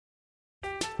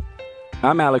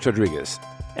I'm Alex Rodriguez.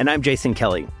 And I'm Jason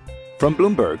Kelly. From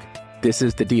Bloomberg, this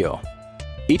is The Deal.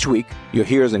 Each week, you'll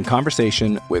hear us in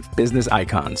conversation with business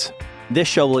icons. This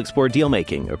show will explore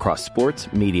deal-making across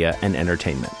sports, media, and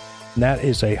entertainment. That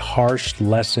is a harsh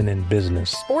lesson in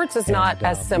business. Sports is not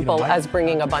as simple as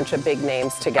bringing a bunch of big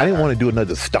names together. I didn't want to do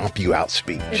another stomp you out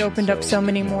speech. It opened up so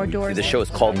many more doors. The show is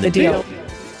called The Deal.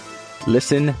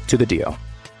 Listen to The Deal.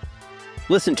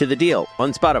 Listen to The Deal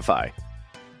on Spotify.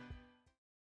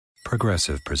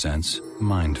 Progressive presents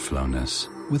Mindfulness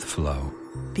with Flow.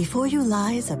 Before you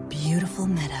lies a beautiful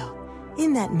meadow.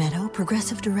 In that meadow,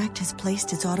 Progressive Direct has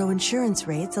placed its auto insurance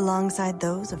rates alongside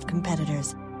those of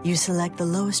competitors. You select the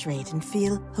lowest rate and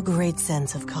feel a great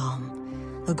sense of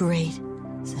calm. A great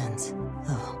sense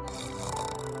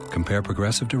of... Compare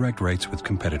Progressive Direct rates with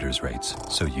competitors' rates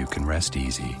so you can rest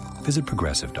easy. Visit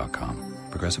Progressive.com.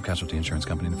 Progressive Casualty Insurance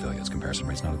Company and Affiliates. Comparison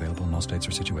rates not available in all states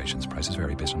or situations. Prices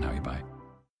vary based on how you buy.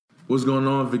 What's going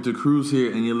on? Victor Cruz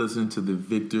here, and you're listening to the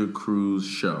Victor Cruz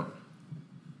Show.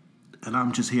 And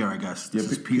I'm just here, I guess.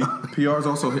 This is PR. PR's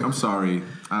also here. I'm sorry.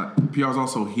 PR's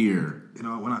also here. You know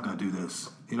what? We're not going to do this.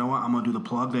 You know what? I'm going to do the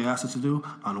plug they asked us to do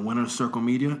on Winner's Circle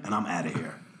Media, and I'm out of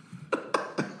here.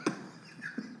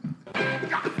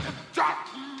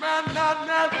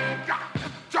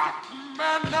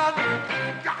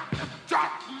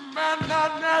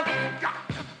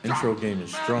 Intro game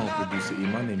is strong, Producer E.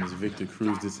 My name is Victor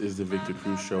Cruz. This is the Victor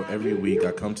Cruz Show. Every week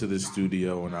I come to the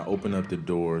studio and I open up the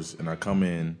doors and I come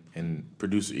in and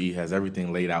Producer E has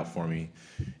everything laid out for me.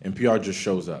 And PR just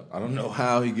shows up. I don't know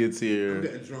how he gets here. I'm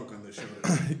getting drunk on this show.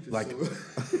 Like,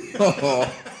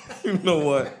 oh, you know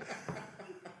what?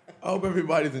 I hope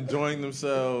everybody's enjoying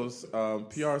themselves.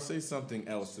 PR, say something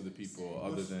else to the people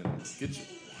other than get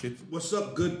you. What's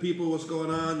up, good people? What's going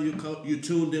on? You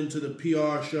tuned into the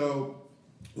PR show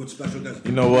with special guests.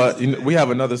 You know what? We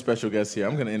have another special guest here.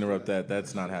 I'm going to interrupt that.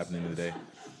 That's not happening today.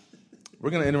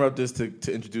 We're going to interrupt this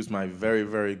to introduce my very,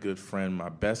 very good friend, my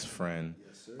best friend,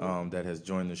 that has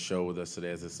joined the show with us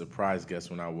today as a surprise guest.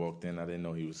 When I walked in, I didn't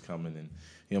know he was coming, and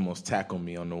he almost tackled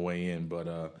me on the way in.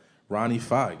 But Ronnie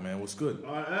Fieg, man, what's good?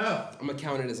 I'm going to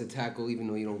count it as a tackle, even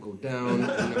though you don't go down. You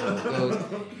know how it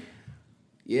goes.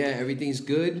 Yeah, everything's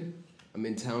good. I'm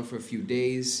in town for a few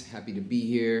days. Happy to be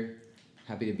here.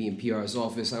 Happy to be in PR's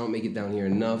office. I don't make it down here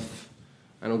enough.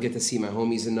 I don't get to see my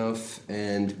homies enough.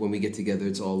 And when we get together,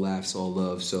 it's all laughs, all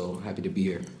love. So happy to be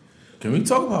here. Can we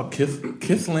talk about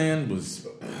Kithland was...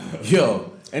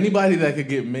 Yo, anybody that could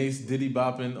get Mace Diddy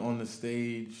bopping on the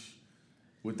stage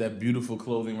with that beautiful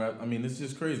clothing wrap, I mean, it's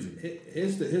just crazy.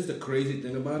 Here's the crazy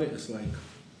thing about it. It's like...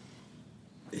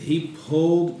 He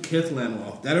pulled Kithland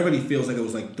off. That already feels like it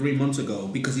was like 3 months ago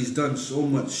because he's done so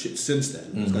much shit since then.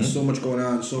 He's got so much going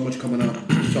on, so much coming up.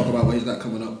 Talk about what he's got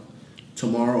coming up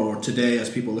tomorrow or today as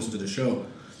people listen to the show.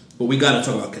 But we got to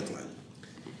talk about Kithland.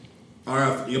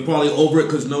 RF, you're probably over it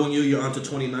because knowing you're on to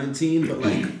 2019. But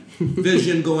like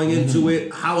vision going into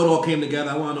it, how it all came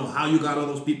together. I want to know how you got all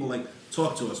those people. Like,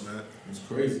 talk to us, man. It's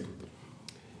crazy.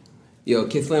 Yo,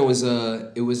 Kithland was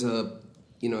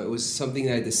it was something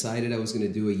that I decided I was going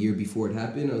to do a year before it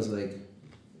happened. I was like,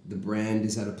 the brand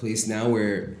is at a place now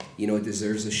where, it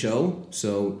deserves a show.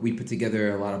 So we put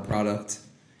together a lot of product.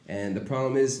 And the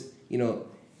problem is,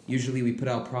 usually we put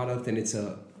out product and it's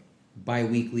a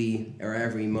bi-weekly or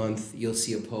every month. You'll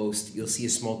see a post. You'll see a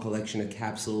small collection, a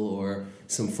capsule or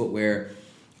some footwear.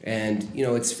 And,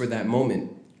 it's for that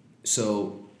moment.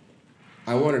 So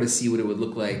I wanted to see what it would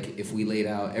look like if we laid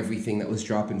out everything that was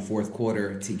dropping fourth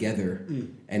quarter together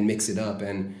and mix it up.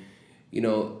 And,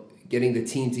 getting the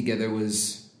team together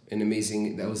was an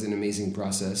amazing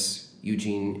process.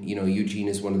 Eugene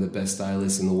is one of the best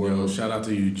stylists in the world. Shout out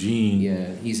to Eugene.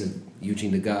 Yeah, he's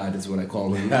Eugene the God is what I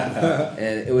call him.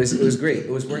 And it was great. It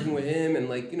was working with him and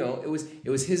it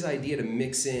was his idea to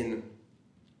mix in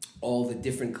all the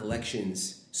different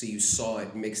collections. So you saw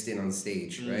it mixed in on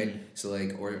stage, right? So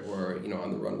or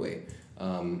on the runway,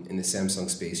 in the Samsung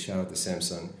space. Shout out to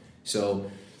Samsung. So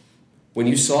when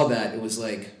you saw that, it was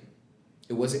like,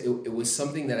 it was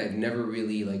something that I'd never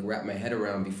really wrapped my head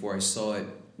around before I saw it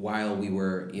while we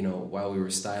were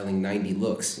styling 90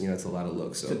 looks. It's a lot of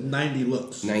looks. So 90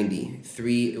 looks.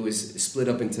 93. It was split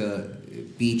up into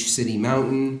Beach City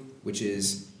Mountain, which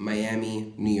is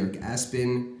Miami, New York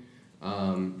Aspen.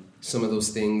 Some of those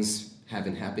things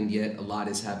haven't happened yet. A lot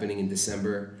is happening in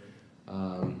December.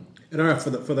 And all right, for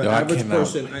the average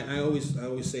person, I always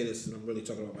say this, and I'm really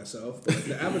talking about myself. But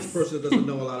the average person that doesn't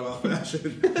know a lot about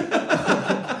fashion,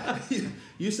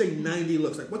 you say 90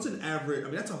 looks. Like, what's an average? I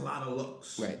mean, that's a lot of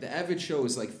looks. Right. The average show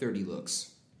is like 30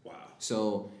 looks. Wow.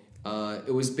 So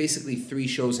it was basically 3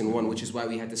 shows in one, which is why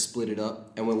we had to split it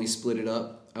up. And when we split it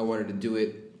up, I wanted to do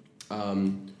it,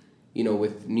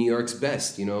 with New York's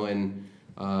best, and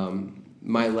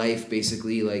my life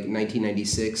basically, like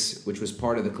 1996, which was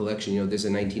part of the collection. There's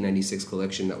a 1996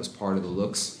 collection that was part of the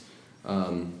looks.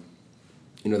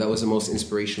 That was the most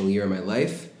inspirational year of my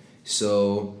life.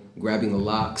 So grabbing the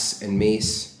locks and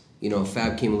Mace,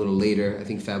 Fab came a little later. I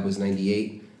think Fab was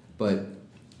 98, but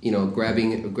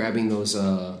grabbing those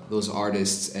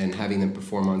artists and having them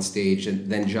perform on stage, and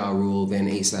then Ja Rule, then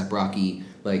A$AP Rocky,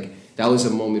 like that was a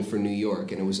moment for New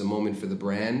York, and it was a moment for the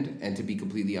brand. And to be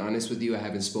completely honest with you, I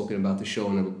haven't spoken about the show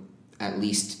in at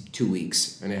least 2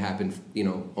 weeks, and it happened,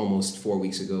 almost 4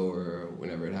 weeks ago or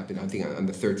whenever it happened. I think on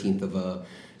the 13th of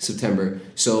September.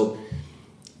 So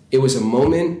it was a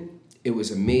moment. It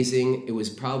was amazing. It was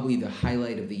probably the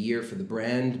highlight of the year for the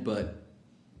brand, but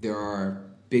there are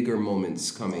bigger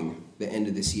moments coming the end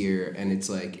of this year, and it's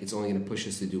only going to push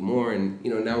us to do more. And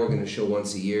now we're going to show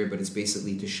once a year, but it's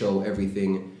basically to show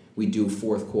everything we do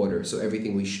fourth quarter. So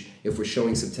everything if we're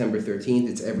showing September 13th,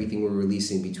 it's everything we're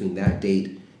releasing between that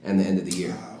date and the end of the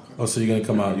year. Oh, so you're going to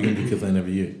come out, you're going to do Kithland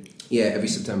every year? Yeah, every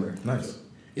September. Nice.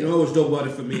 What was dope about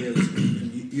it for me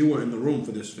is, you were in the room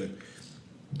for this, Fieg.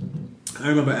 I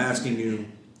remember asking you,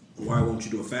 why won't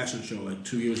you do a fashion show like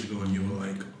 2 years ago? And you were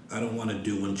like, I don't want to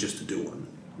do one just to do one,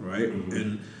 right? Mm-hmm.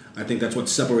 And I think that's what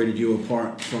separated you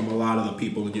apart from a lot of the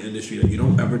people in your industry, that you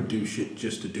don't ever do shit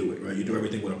just to do it, right? You do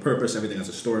everything with a purpose, everything has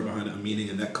a story behind it, a meaning,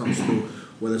 and that comes through,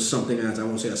 whether it's something as, I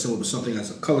won't say as simple, but something as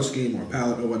a color scheme or a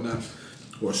palette or whatnot,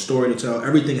 or a story to tell.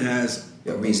 Everything has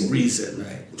a reason,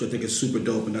 right? Which I think is super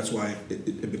dope, and that's why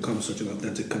it becomes such an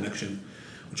authentic connection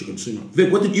with your consumer.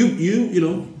 Vic, what did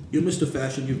you're Mr.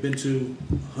 Fashion. You've been to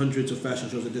hundreds of fashion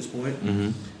shows at this point.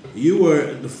 Mm-hmm. You were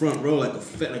in the front row, like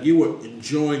you were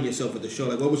enjoying yourself at the show.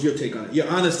 Like, what was your take on it? Your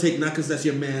honest take, not because that's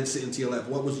your man sitting to your left.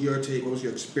 What was your take? What was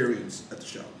your experience at the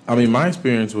show? I mean, my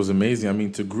experience was amazing. I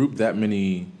mean, to group that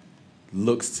many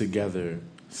looks together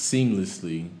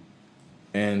seamlessly,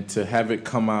 and to have it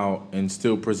come out and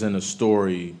still present a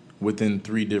story within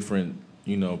 3 different,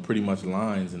 pretty much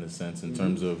lines in a sense, in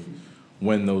terms of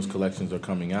when those collections are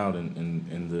coming out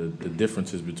and the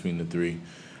differences between the 3.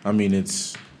 I mean,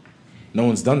 no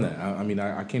one's done that.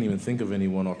 I can't even think of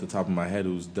anyone off the top of my head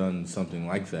who's done something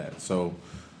like that. So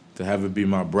to have it be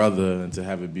my brother and to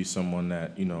have it be someone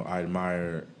that, I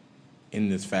admire in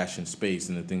this fashion space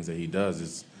and the things that he does,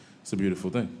 it's a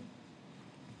beautiful thing.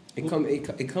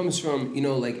 It comes from,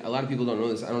 like a lot of people don't know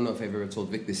this. I don't know if I've ever told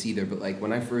Vic this either, but like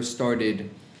when I first started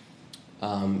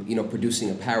producing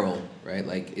apparel, right?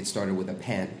 Like it started with a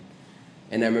pant.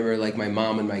 And I remember like my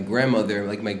mom and my grandmother,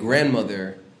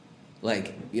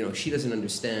 she doesn't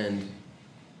understand,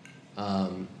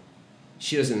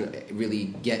 she doesn't really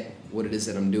get what it is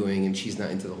that I'm doing, and she's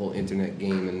not into the whole internet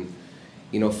game. And,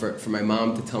 for my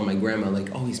mom to tell my grandma,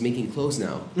 like, oh, he's making clothes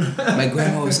now. My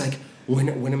grandma was like, when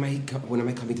am I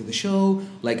coming to the show?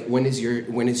 Like, when is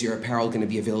your apparel going to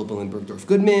be available in Bergdorf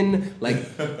Goodman?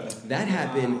 Like, that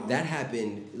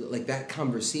happened, like, that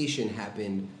conversation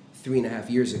happened 3.5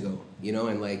 years ago,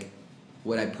 And, like,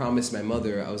 what I promised my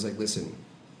mother, I was like, listen,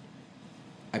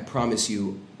 I promise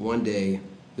you one day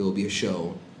there will be a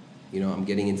show. I'm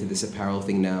getting into this apparel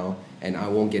thing now, and I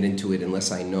won't get into it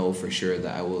unless I know for sure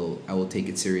that I will take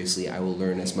it seriously. I will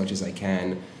learn as much as I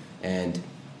can, and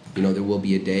there will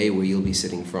be a day where you'll be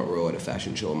sitting front row at a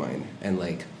fashion show of mine. And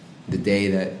like the day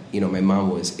that my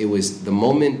mom it was the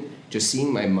moment. Just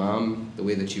seeing my mom, the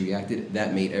way that she reacted,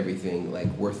 that made everything like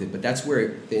worth it. But that's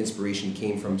where the inspiration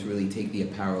came from to really take the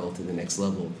apparel to the next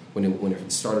level. When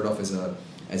it started off as a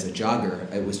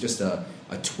jogger, it was just a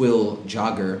twill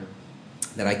jogger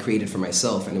that I created for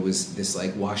myself, and it was this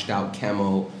like washed out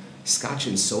camo scotch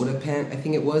and soda pant, I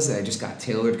think it was, that I just got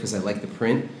tailored because I liked the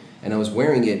print, and I was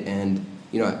wearing it, and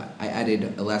I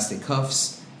added elastic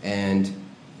cuffs and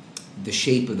the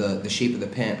shape of the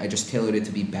pant. I just tailored it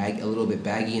to be a little bit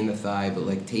baggy in the thigh, but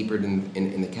like tapered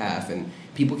in the calf. And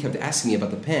people kept asking me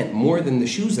about the pant more than the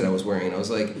shoes that I was wearing. I was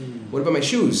like, "What about my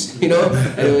shoes?" And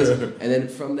then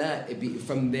from there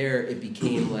it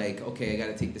became like, okay, I got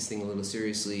to take this thing a little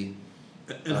seriously.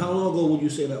 And how long ago would you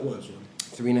say that was?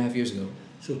 3.5 years ago.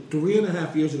 So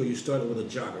 3.5 years ago, you started with a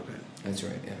jogger pant. That's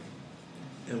right. Yeah.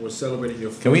 And we're celebrating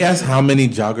your. Can we ask how many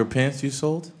jogger pants you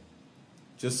sold?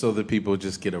 Just so that people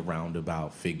just get a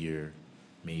roundabout figure,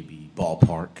 maybe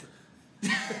ballpark.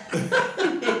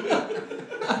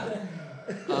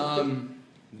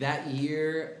 That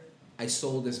year, I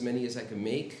sold as many as I could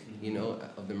make,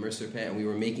 of the Mercer pant, and we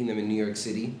were making them in New York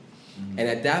City. Mm-hmm. And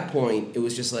at that point, it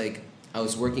was just like I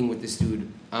was working with this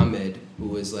dude Ahmed, who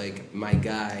was like my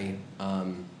guy.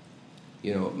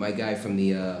 my guy from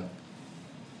the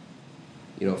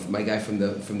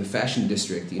from the fashion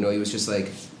district. He was just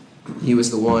like, he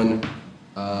was the one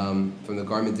from the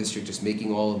garment district, just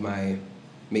making all of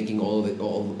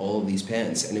these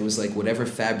pants, and it was like whatever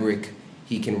fabric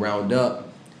he can round up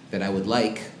that I would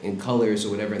like in colors or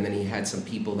whatever, and then he had some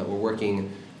people that were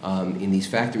working in these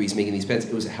factories making these pants.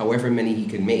 It was however many he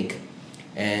could make,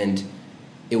 and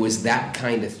it was that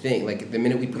kind of thing. Like the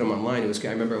minute we put them online, it was. I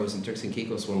remember I was in Turks and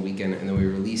Caicos one weekend, and then we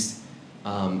released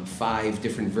 5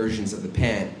 different versions of the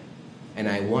pant, and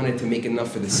I wanted to make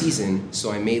enough for the season,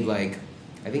 so I made like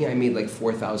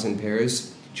 4,000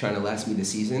 pairs, trying to last me the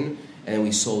season, and then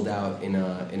we sold out in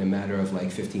a matter of like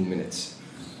 15 minutes.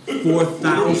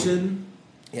 4,000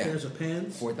 pairs of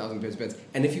pants? 4,000 pairs of pants.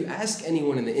 And if you ask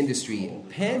anyone in the industry,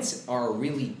 pants are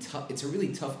really tough. It's a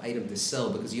really tough item to sell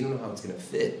because you don't know how it's going to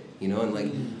fit, And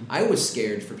like, I was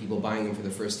scared for people buying them for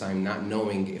the first time, not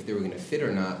knowing if they were going to fit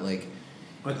or not.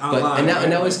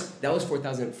 That was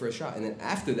 4,000 for a shot. And then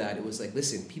after that, it was like,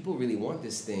 listen, people really want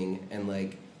this thing, and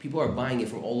like, people are buying it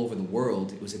from all over the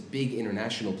world. It was a big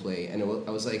international play, and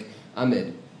I was like,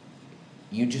 Ahmed,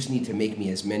 you just need to make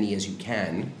me as many as you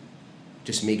can.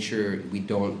 Just make sure we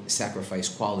don't sacrifice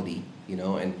quality,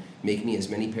 and make me as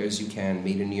many pairs as you can,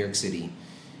 made in New York City.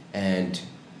 And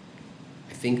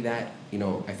I think that,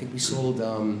 I think we sold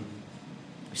a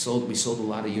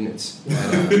lot of units.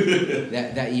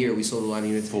 That year we sold a lot of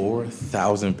units.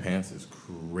 4,000 pants is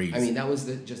crazy. I mean, that was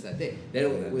just that day. Then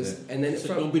it was, and then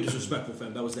so don't be disrespectful,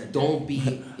 fam. That was that day. Don't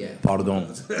be, yeah.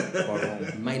 Pardon.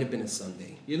 Might have been a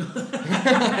Sunday.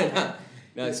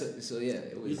 No, so yeah,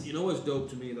 it was. What's dope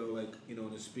to me though, like,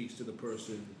 and it speaks to the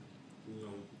person, I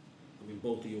mean,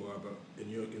 both of you are, but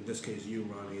in this case, you,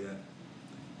 Ronnie, that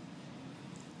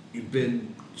you've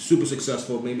been super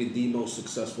successful, maybe the most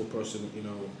successful person,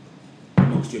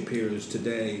 amongst your peers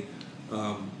today,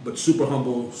 but super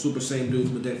humble, super same dude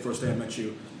from the first day I met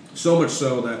you. So much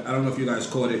so that, I don't know if you guys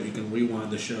caught it, you can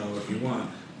rewind the show if you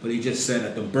want, but he just said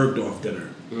at the Bergdorf dinner,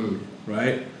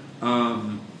 right?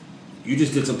 You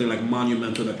just did something like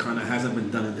monumental that kind of hasn't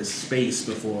been done in this space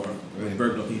before with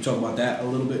Bergdorf. Can you talk about that a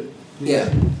little bit?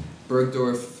 Yeah,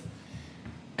 Bergdorf,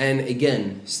 and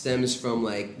again, stems from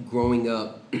like growing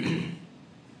up, going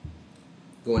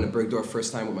to Bergdorf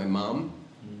first time with my mom,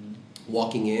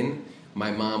 walking in, my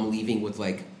mom leaving with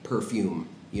like perfume.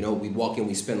 We'd walk in,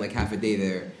 we spend like half a day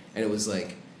there, and it was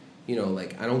like,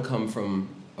 like I don't come from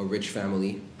a rich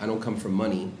family, I don't come from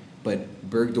money, but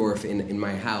Bergdorf in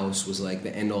my house was like the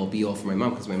end all be all for my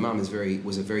mom, because my mom was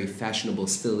a very fashionable,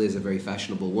 still is a very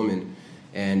fashionable woman,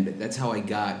 and that's how I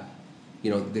got,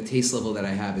 the taste level that I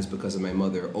have is because of my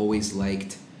mother. Always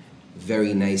liked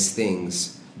very nice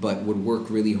things, but would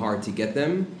work really hard to get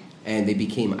them, and they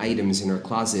became items in her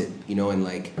closet,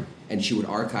 and she would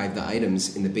archive the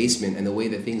items in the basement, and the way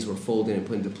that things were folded and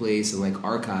put into place and like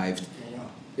archived,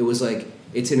 it was like,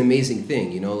 it's an amazing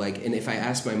thing, and if I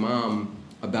asked my mom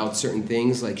about certain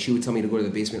things, like she would tell me to go to the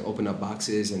basement, open up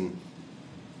boxes,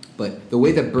 but the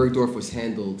way that Bergdorf was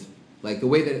handled, like the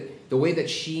way that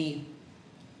she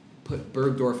put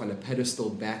Bergdorf on a pedestal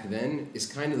back then is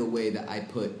kind of the way that I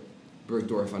put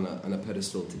Bergdorf on a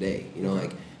pedestal today,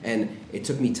 and it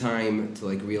took me time to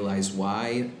like realize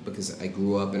why, because I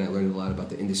grew up and I learned a lot about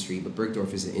the industry, but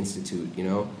Bergdorf is an institute,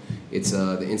 it's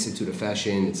the Institute of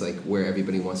Fashion, it's like where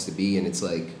everybody wants to be, and it's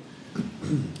like,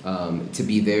 to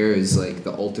be there is like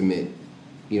the ultimate,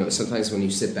 sometimes when you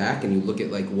sit back and you look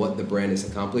at like what the brand has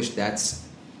accomplished, that's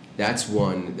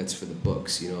one that's for the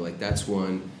books, like that's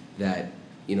one that,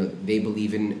 they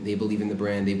believe in the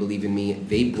brand, they believe in me,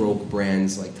 they broke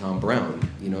brands like Tom Brown,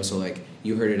 so like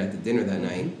you heard it at the dinner that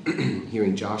night,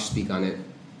 hearing Josh speak on it,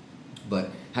 but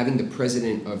having the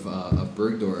president of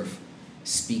Bergdorf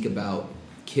speak about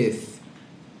Kith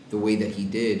the way that he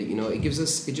did, it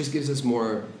just gives us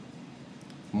more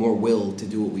will to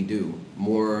do what we do,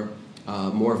 more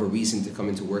of a reason to come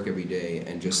into work every day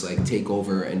and just like take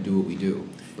over and do what we do.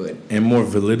 And more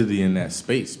validity in that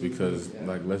space, because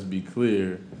like, let's be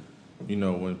clear,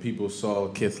 when people saw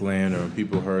Kithland or when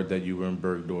people heard that you were in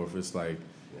Bergdorf, it's like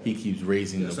he keeps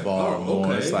raising the bar more.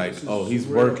 Okay. It's like, he's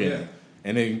working,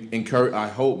 and I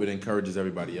hope it encourages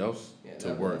everybody else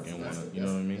to work and want to. You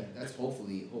know what I mean? That's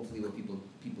hopefully what people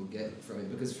get from it,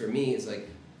 because for me, it's like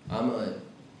I'm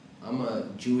a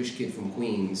Jewish kid from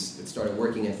Queens that started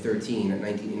working at 13 in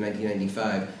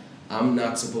 1995. I'm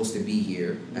not supposed to be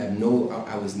here. I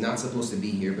was not supposed to be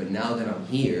here, but now that I'm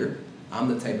here, I'm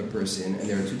the type of person, and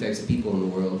there are two types of people in the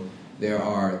world. There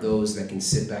are those that can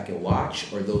sit back and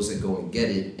watch, or those that go and get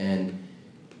it, and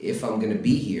if I'm going to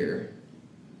be here,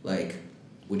 like,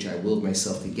 which I willed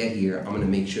myself to get here, I'm going to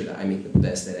make sure that I make the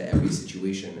best out of every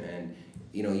situation, and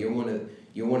you're one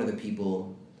of the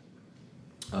people,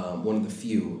 one of the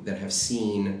few that have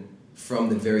seen from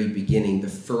the very beginning, the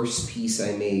first piece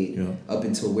I made up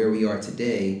until where we are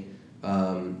today.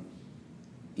 And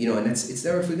it's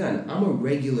never forgotten. I'm a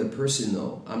regular person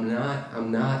though. I'm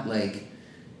not like,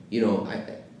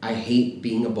 I hate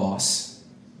being a boss.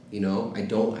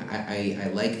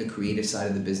 I like the creative side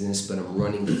of the business, but I'm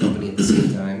running the company at the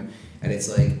same time. And it's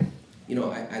like,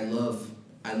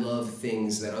 I love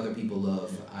things that other people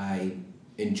love. I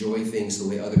enjoy things the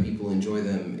way other people enjoy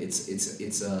them. It's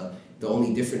the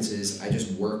only difference is I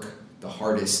just work the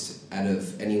hardest out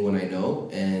of anyone I know,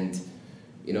 and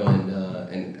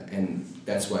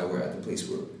that's why we're at the place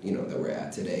where that we're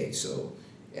at today. So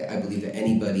I believe that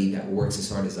anybody that works as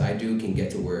hard as I do can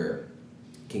get to where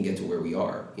we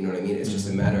are. You know what I mean? It's just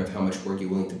a matter of how much work you're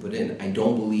willing to put in. I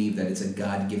don't believe that it's a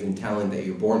God-given talent that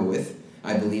you're born with.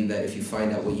 I believe that if you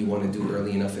find out what you want to do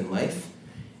early enough in life,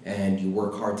 and you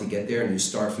work hard to get there, and you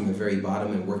start from the very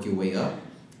bottom and work your way up,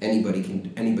 anybody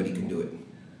can do it.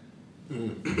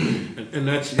 And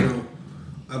that's,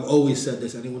 I've always said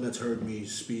this, anyone that's heard me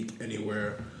speak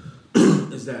anywhere,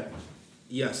 is that,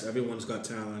 yes, everyone's got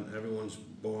talent, everyone's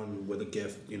born with a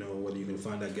gift, whether you can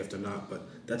find that gift or not, but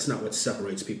that's not what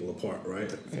separates people apart,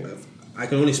 right? I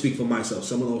can only speak for myself.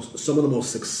 Some of the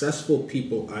most successful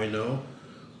people I know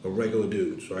are regular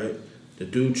dudes, right? The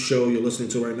dude show you're listening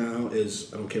to right now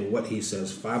is, I don't care what he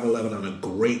says, 5'11" on a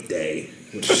great day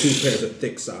with 2 pairs of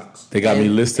thick socks. They got me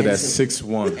listed as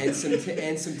 6'1".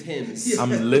 And some Timbs. I'm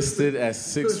listed as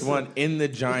 6'1" in the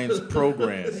Giants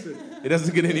program. It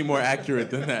doesn't get any more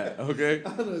accurate than that, okay?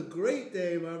 On a great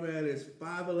day, my man is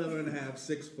 5'11" and a half,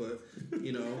 6 foot,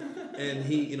 and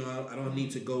he, I don't need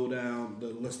to go down the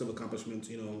list of accomplishments,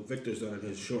 Victor's done in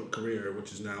his short career,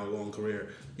 which is now a long career,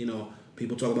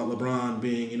 People talk about LeBron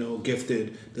being,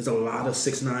 gifted. There's a lot of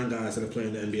 6'9" guys that are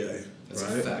playing in the NBA. That's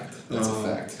right? a fact. That's a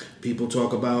fact. People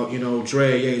talk about,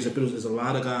 Dre, there's a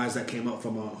lot of guys that came up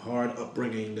from a hard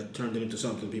upbringing that turned it into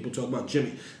something. People talk about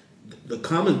Jimmy. The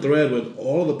common thread with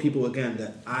all the people, again,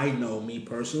 that I know, me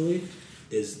personally,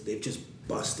 is they've just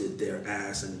busted their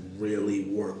ass and really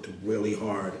worked really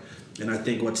hard. And I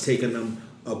think what's taken them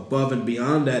above and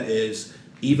beyond that is,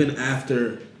 even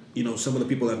after some of the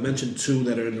people I've mentioned, 2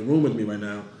 that are in the room with me right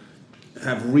now,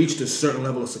 have reached a certain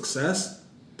level of success.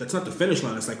 That's not the finish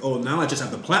line. It's like, now I just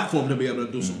have the platform to be able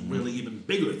to do some really even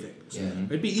bigger things. Yeah.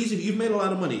 It'd be easy if you've made a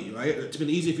lot of money, right? It's been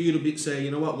easy for you to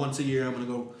say, once a year I'm going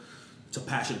to go, it's a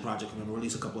passion project, I'm going to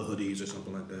release a couple of hoodies or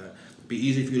something like that. It'd be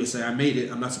easy for you to say, I made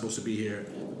it, I'm not supposed to be here,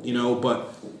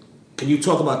 but can you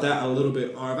talk about that a little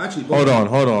bit? Or I've actually... Hold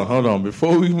on.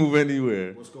 Before we move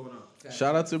anywhere... What's going on?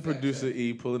 Shout out to producer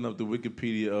E pulling up the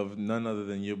Wikipedia of none other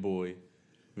than your boy,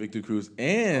 Victor Cruz.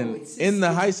 And in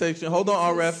the high section, hold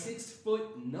on, RF. 6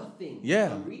 foot nothing.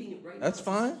 Yeah. I'm reading it right that's now.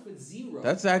 Fine. 6'0".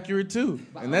 That's accurate too.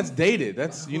 And that's dated.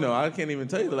 That's, I can't even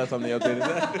tell you the last time they updated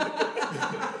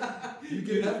that. You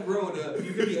give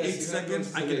me 8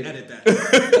 seconds, I can edit that.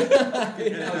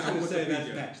 I was say that's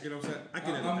next. You know what I'm saying? I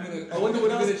can edit that. I wonder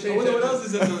what else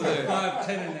is under there. 5'10"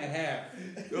 and a half.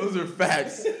 Those are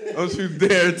facts. Don't you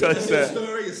dare touch that.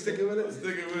 Story, you're sticking with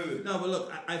it? No, but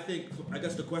look, I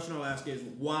guess the question I'll ask is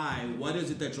why? What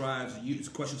is it that drives you? It's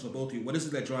questions for both of you. What is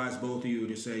it that drives both of you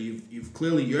to say you've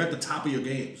clearly, you're at the top of your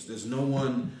games. There's no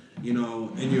one,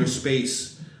 in your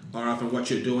space or from what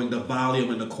you're doing, the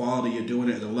volume and the quality you're doing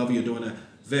it, and the level you're doing it.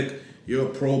 Vic, you're a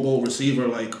Pro Bowl receiver,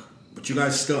 but you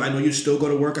guys I know you still go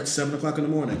to work at 7 o'clock in the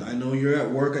morning. I know you're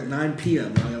at work at 9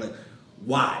 p.m.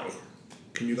 Why?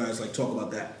 Can you guys talk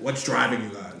about that? What's driving you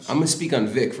guys? I'm gonna speak on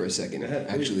Vic for a second.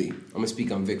 Actually, I'm gonna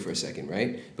speak on Vic for a second,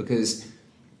 right? Because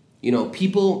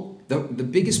people, the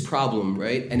biggest problem,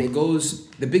 right? And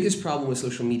the biggest problem with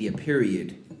social media,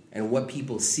 period, and what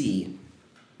people see,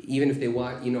 even if they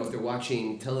watch, if they're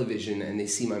watching television and they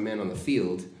see my man on the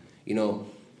field,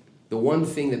 the one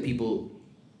thing that people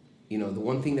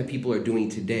are doing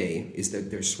today is that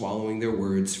they're swallowing their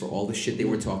words for all the shit they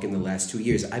were talking the last 2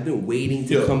 years. I've been waiting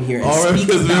to come here and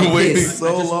speak about been waiting this.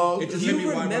 so long. Do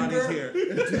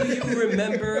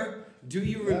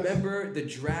you remember the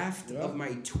draft of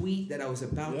my tweet that I was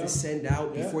about to send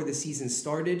out before the season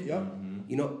started?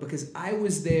 Because I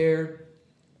was there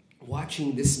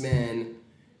watching this man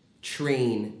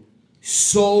train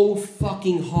so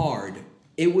fucking hard.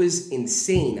 It was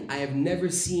insane. I have never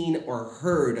seen or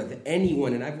heard of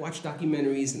anyone, and I've watched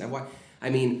documentaries, and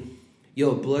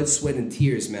blood, sweat, and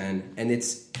tears, man. And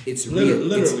it's real.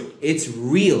 Literally. It's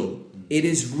real. It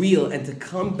is real. And to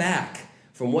come back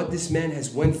from what this man has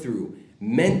went through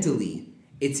mentally,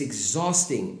 it's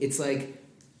exhausting. It's like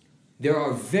there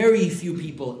are very few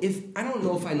people, I don't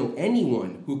know if I know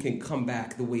anyone who can come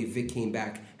back the way Vic came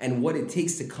back, and what it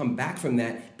takes to come back from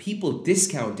that. People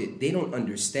discount it. They don't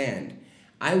understand.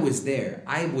 I was there.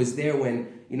 I was there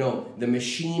when, the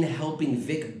machine helping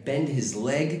Vic bend his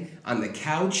leg on the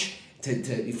couch for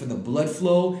the blood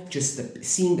flow,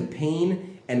 seeing the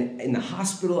pain, and in the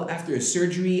hospital after a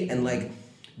surgery, and like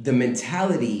the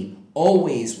mentality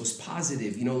always was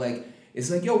positive. It's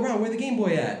like, yo, Ron, where the Game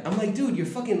Boy at? I'm like, dude, your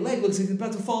fucking leg looks like it's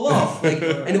about to fall off.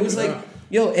 And it was like,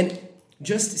 yo, and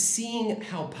just seeing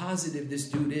how positive this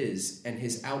dude is and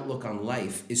his outlook on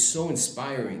life is so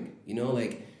inspiring.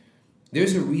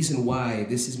 There's a reason why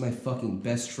this is my fucking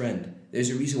best friend. There's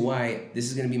a reason why this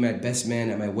is going to be my best man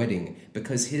at my wedding.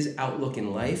 Because his outlook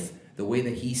in life, the way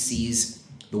that he sees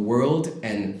the world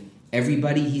and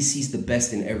everybody, he sees the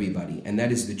best in everybody. And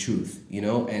that is the truth,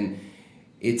 And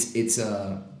it's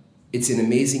an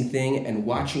amazing thing. And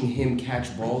watching him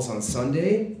catch balls on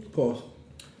Sunday...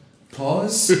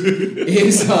 Pause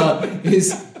is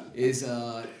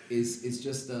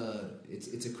just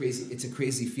it's a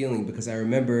crazy feeling, because I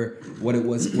remember what it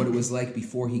was like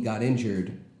before he got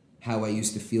injured, how I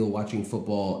used to feel watching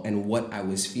football, and what I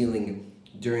was feeling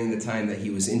during the time that he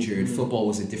was injured. Football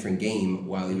was a different game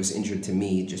while he was injured to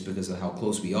me, just because of how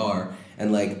close we are.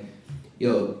 And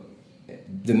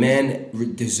the man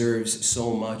deserves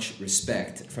so much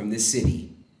respect from this city.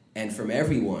 And from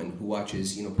everyone who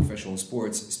watches, professional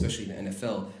sports, especially the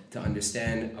NFL, to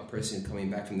understand a person coming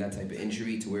back from that type of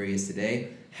injury to where he is today,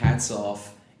 hats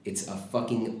off. It's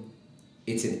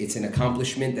an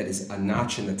accomplishment that is a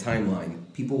notch in the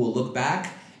timeline. People will look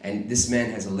back, and this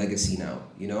man has a legacy now.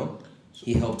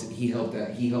 He helped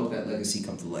that legacy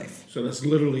come to life. So that's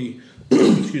literally,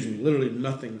 literally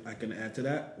nothing I can add to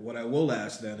that. What I will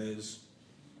ask then is,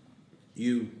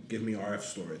 you give me RF's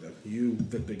story then. You,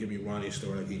 Victor, give me Ronnie's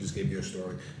story like he just gave your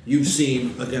story. You've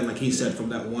seen, again, like he said, from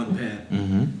that one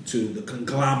pan to the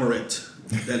conglomerate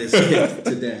that is hit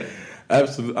today.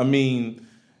 Absolutely. I mean,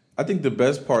 I think the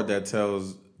best part that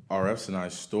tells RF's and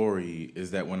I's story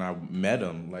is that when I met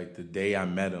him, like the day I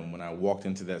met him, when I walked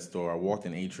into that store, I walked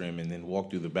in Atrium and then walked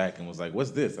through the back and was like,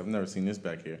 what's this? I've never seen this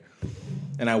back here.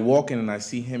 And I walk in and I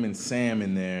see him and Sam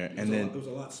in there. It was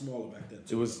a lot smaller back then,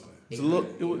 too. It was a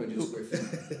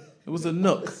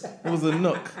nook. It was a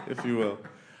nook, if you will.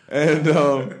 And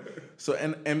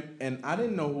and I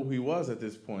didn't know who he was at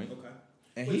this point. Okay.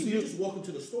 And so you just walking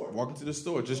to the store? Walking to the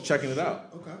store, just checking it out.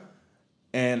 Okay.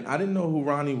 And I didn't know who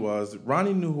Ronnie was.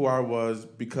 Ronnie knew who I was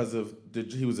because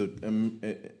he was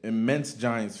an immense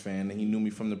Giants fan, and he knew me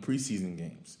from the preseason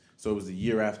games. So it was the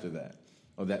year after that,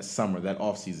 or that summer, that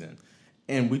off season.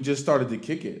 And we just started to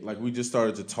kick it. Like, we just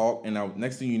started to talk. And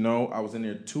next thing you know, I was in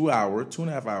there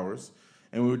 2.5 hours.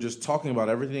 And we were just talking about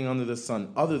everything under the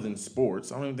sun other than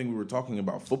sports. I don't even think we were talking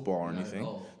about football or anything.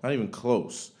 Not even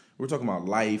close. We were talking about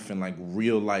life and, like,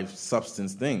 real life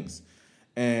substance things.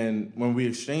 And when we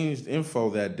exchanged info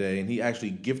that day, and he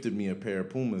actually gifted me a pair of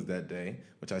Pumas that day,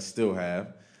 which I still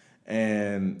have.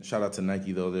 And shout out to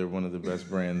Nike, though. They're one of the best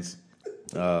brands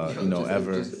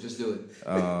ever. Just do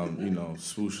it.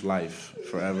 Swoosh life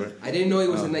forever. I didn't know he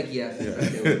was a Nike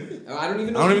athlete. I don't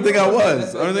even think I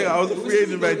was. I don't think I was a free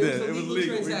agent back then. It was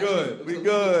legal. We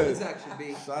good.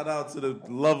 Shout out to the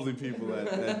lovely people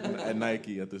at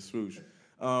Nike, at the Swoosh.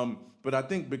 But I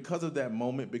think because of that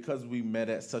moment, because we met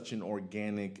at such an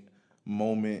organic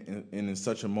moment and in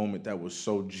such a moment that was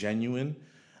so genuine,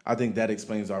 I think that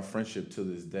explains our friendship to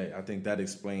this day. I think that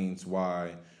explains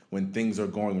why when things are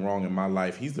going wrong in my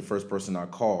life, he's the first person I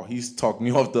call. He's talked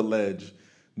me off the ledge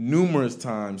numerous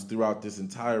times throughout this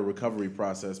entire recovery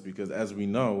process because, as we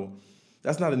know,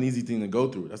 that's not an easy thing to go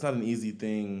through. That's not an easy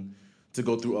thing to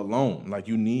go through alone. Like,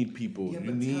 you need people. You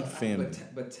need family.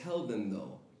 But tell them,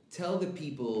 though. Tell the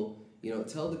people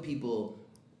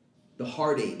the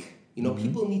heartache.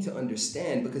 People need to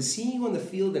understand, because seeing you on the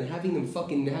field and having them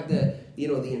fucking have the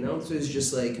announcers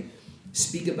just like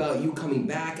speak about you coming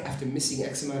back after missing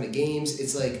X amount of games,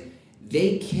 it's like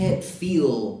they can't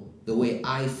feel the way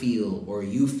I feel or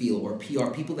you feel or PR,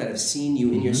 people that have seen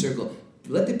you in your circle.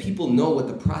 Let the people know what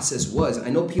the process was. I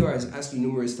know PR has asked you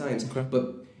numerous times,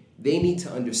 but they need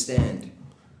to understand.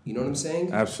 You know what I'm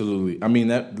saying? Absolutely. I mean,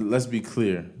 let's be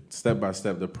clear. Step by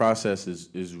step, the process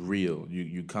is real.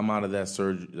 You come out of that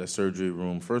surgery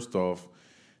room. First off,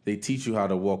 they teach you how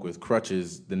to walk with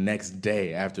crutches the next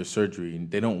day after surgery.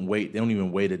 They don't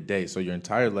even wait a day. So your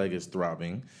entire leg is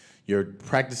throbbing. You're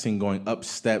practicing going up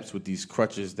steps with these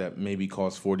crutches that maybe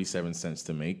cost 47 cents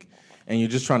to make. And you're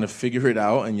just trying to figure it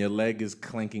out, and your leg is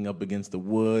clanking up against the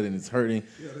wood, and it's hurting.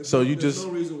 Yeah, there's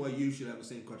no reason why you should have the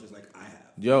same crutches like I have.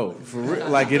 Yo, for real,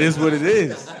 like, it is what it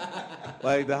is.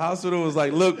 Like, the hospital was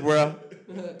like, look, bro,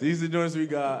 these are the joints we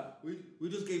got. We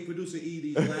just gave producer E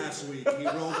these last week. He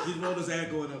rolled his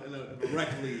ankle in a rec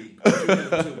league.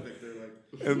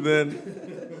 And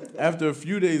then after a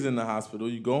few days in the hospital,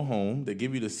 you go home. They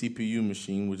give you the CPU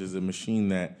machine, which is a machine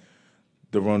that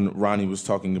the one Ronnie was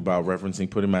talking about, referencing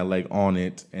putting my leg on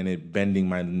it and it bending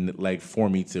my leg for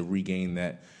me to regain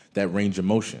that range of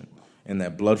motion and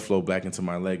that blood flow back into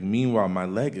my leg. Meanwhile, my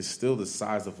leg is still the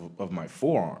size of my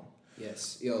forearm.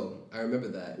 Yes, yo, I remember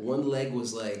that. One leg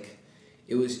was like,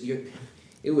 it was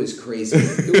crazy.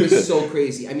 It was so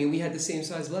crazy. I mean, we had the same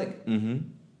size leg. Mm-hmm.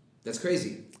 That's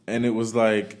crazy. And it was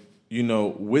like,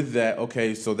 with that,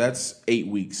 okay, so that's 8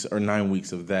 weeks or 9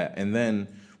 weeks of that. And then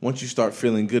once you start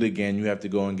feeling good again, you have to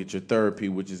go and get your therapy,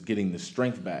 which is getting the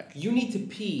strength back. You need to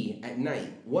pee at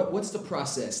night. What's the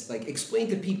process? Like, explain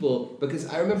to people, because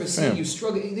I remember seeing you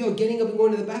struggle. Getting up and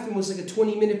going to the bathroom was like a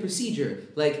 20-minute procedure.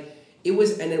 Like, it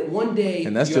was, and then one day...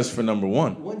 And that's just for number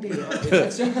one. One day...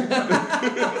 That's you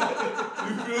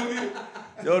feel me?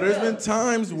 Yo, there's been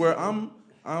times where I'm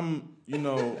on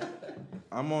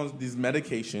these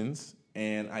medications,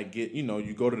 and I get,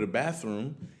 you go to the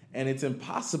bathroom, and it's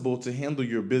impossible to handle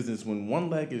your business when one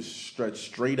leg is stretched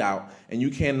straight out, and you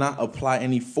cannot apply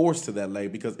any force to that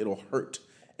leg because it'll hurt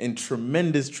in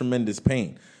tremendous, tremendous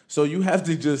pain. So you have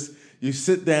to you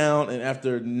sit down, and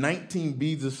after 19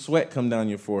 beads of sweat come down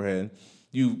your forehead,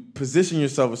 you position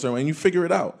yourself a certain way, and you figure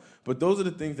it out. But those are the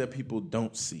things that people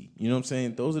don't see. You know what I'm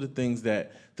saying? Those are the things the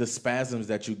spasms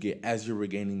that you get as you're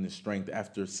regaining the strength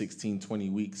after 16, 20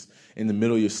 weeks. In the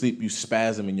middle of your sleep, you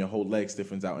spasm and your whole leg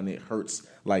stiffens out and it hurts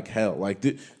like hell. Like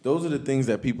those are the things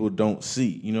that people don't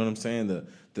see. You know what I'm saying?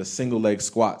 The single leg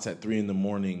squats at 3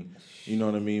 a.m, you know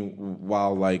what I mean?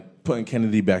 While like putting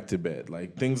Kennedy back to bed.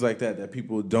 Like things like that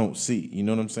people don't see. You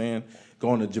know what I'm saying?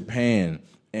 Going to Japan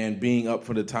and being up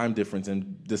for the time difference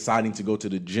and deciding to go to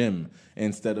the gym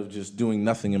instead of just doing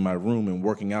nothing in my room and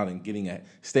working out and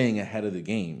staying ahead of the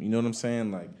game. You know what I'm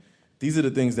saying? Like, these are the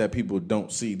things that people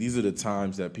don't see. These are the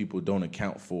times that people don't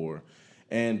account for.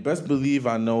 And best believe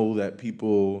I know that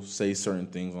people say certain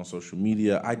things on social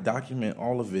media. I document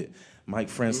all of it. Mike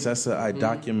Francesa, I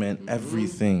document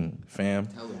everything, fam.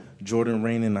 Jordan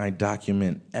Rainin, I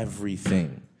document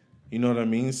everything. You know what I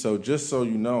mean? So just so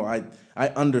you know, I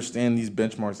understand these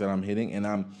benchmarks that I'm hitting, and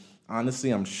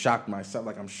I'm shocked myself.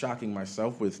 Like, I'm shocking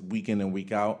myself with week in and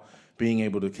week out, being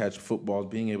able to catch footballs,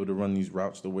 being able to run these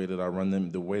routes the way that I run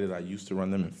them, the way that I used to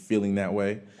run them, and feeling that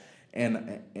way.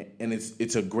 And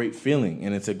it's a great feeling,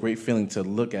 and it's a great feeling to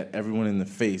look at everyone in the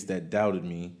face that doubted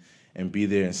me and be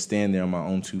there and stand there on my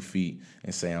own 2 feet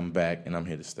and say, I'm back and I'm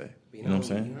here to stay. You know what I'm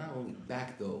saying? You're not only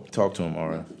back, though. Talk to him, all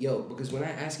right. Yo, because when I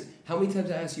ask you, how many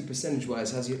times I ask you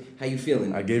percentage-wise, how you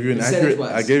feeling? I gave you an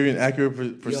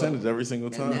accurate percentage every single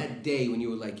time. And that day when you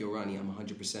were like, yo, Ronnie, I'm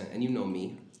 100%, and you know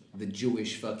me, the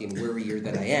Jewish fucking worrier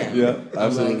that I am. Yeah,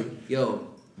 absolutely. I'm like, yo,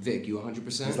 Vic, you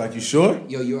 100%? He's like, you sure?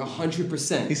 Yo, you're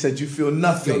 100%. He said, you feel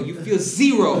nothing. Yo, you feel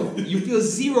zero. You feel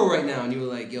zero right now. And you were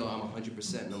like, yo, I'm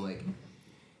 100%. And I'm like,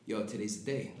 yo, today's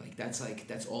the day.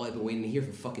 That's all I've been waiting to hear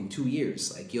for fucking 2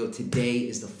 years. Like, yo, today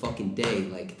is the fucking day.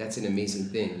 Like, that's an amazing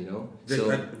thing, you know?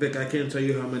 Vic, I can't tell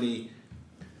you how many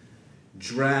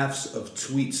drafts of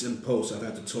tweets and posts I've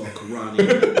had to talk Ronnie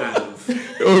out of.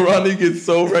 Yo, Ronnie gets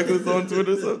so reckless on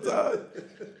Twitter sometimes.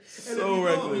 So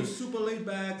reckless. He's super laid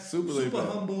back, super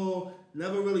humble,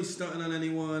 never really stunting on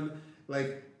anyone.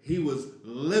 Like, he was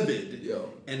livid. Yo.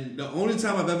 And the only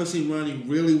time I've ever seen Ronnie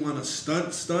really want to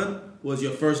stunt was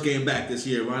your first game back this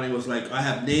year. Ronnie was like, I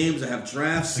have names, I have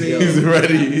drafts saved. He's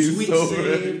ready. He's so saved.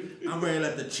 ready. I'm ready to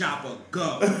let the chopper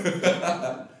go.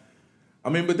 I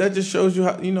mean, but that just shows you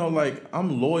how, like,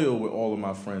 I'm loyal with all of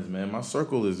my friends, man. My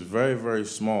circle is very, very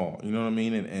small. You know what I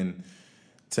mean? And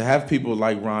to have people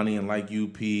like Ronnie and like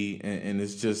UP, and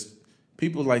it's just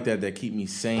people like that keep me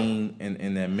sane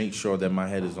and that make sure that my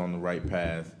head is on the right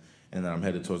path and that I'm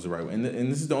headed towards the right way. And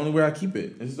this is the only way I keep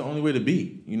it. This is the only way to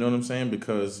be. You know what I'm saying?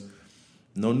 Because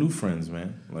no new friends,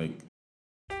 man. Like,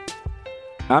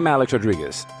 I'm Alex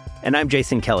Rodriguez. And I'm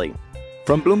Jason Kelly.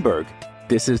 From Bloomberg,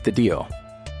 this is The Deal.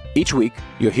 Each week,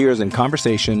 you'll hear us in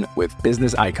conversation with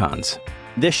business icons.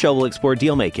 This show will explore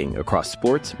deal-making across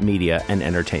sports, media, and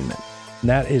entertainment.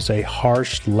 That is a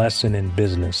harsh lesson in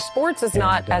business. Sports is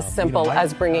not as simple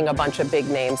as bringing a bunch of big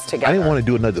names together. I didn't want to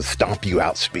do another stomp you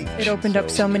out speech. It opened up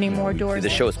so many more doors. The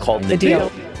show is called The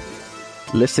Deal.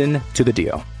 Listen to The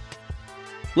Deal.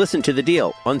 Listen to The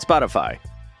Deal on Spotify.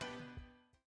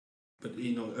 But,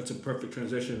 that's a perfect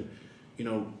transition.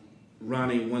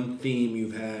 Ronnie, one theme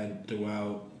you've had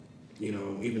throughout,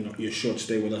 even your short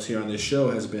stay with us here on this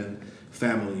show has been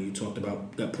family. You talked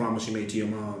about that promise you made to your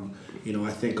mom.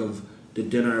 I think of the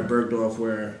dinner at Bergdorf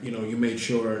where, you know, you made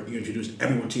sure you introduced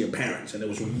everyone to your parents. And it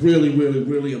was really, really,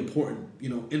 really important, you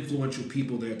know, influential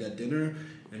people there at that dinner.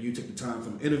 And you took the time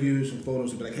from interviews, from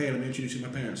photos, to be like, hey, let me introduce you to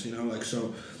my parents, you know, like,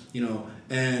 so, you know,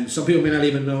 and some people may not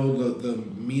even know the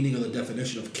meaning or the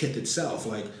definition of kith itself.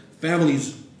 Like,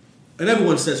 families, and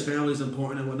everyone says family is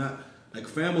important and whatnot. Like,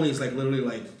 family is, like, literally,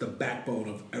 like, the backbone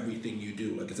of everything you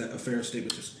do. Like, is that a fair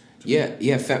statement?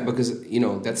 Because, you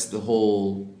know, that's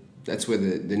where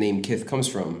the name kith comes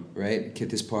from, right?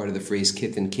 Kith is part of the phrase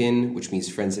kith and kin, which means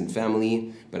friends and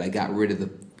family, but I got rid of the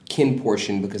kin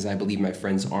portion because I believe my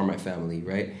friends are my family,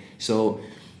 right? So,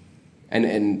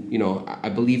 and you know, I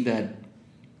believe that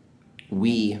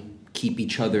we keep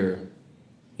each other,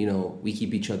 you know, we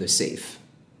keep each other safe.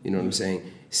 You know what I'm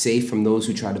saying? Safe from those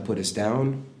who try to put us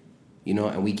down, you know,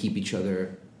 and we keep each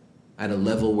other at a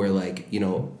level where, like, you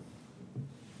know,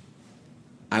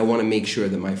 I want to make sure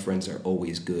that my friends are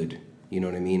always good. You know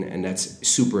what I mean? And that's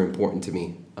super important to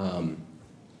me.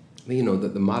 You know,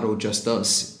 the motto, just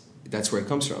us, that's where it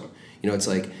comes from. You know, it's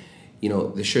like, you know,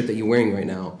 the shirt that you're wearing right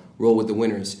now, roll with the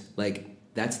winners. Like,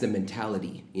 that's the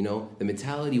mentality, you know? The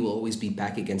mentality will always be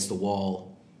back against the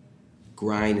wall,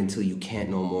 grind until you can't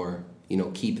no more, you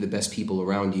know, keep the best people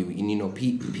around you. And, you know,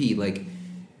 P, like,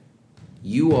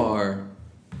 you are,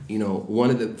 you know,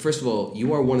 first of all,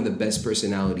 you are one of the best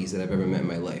personalities that I've ever met in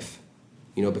my life,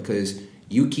 you know, because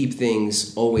you keep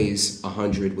things always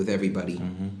 100 with everybody.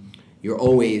 Mm-hmm. You're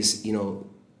always, you know,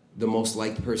 the most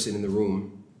liked person in the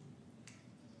room.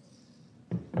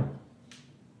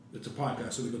 It's a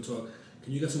podcast, so we can talk.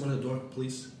 Can you get someone at the door,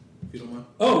 please, if you don't mind?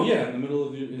 Oh, yeah, in the middle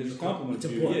of his compliment to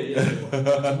you. Yeah.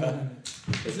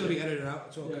 It's going to be edited out.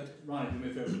 It's all good. Ronnie, do me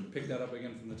a favor. Pick that up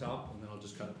again from the top, and then I'll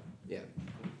just cut it. Yeah.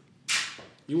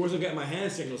 You wasn't getting my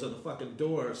hand signals at the fucking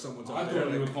door if someone's I out there.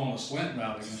 thought you were calling a slant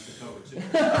mount against the cover, too.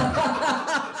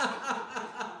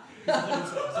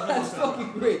 That's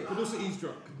fucking great. Producer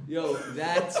eavesdrop. Yo,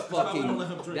 that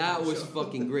was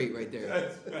fucking great right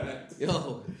there.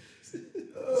 Yo, this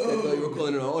guy thought you were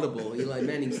calling an audible. Eli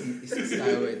Manning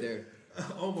style right there.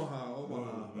 Omaha.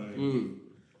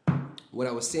 What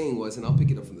I was saying was, and I'll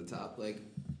pick it up from the top, like,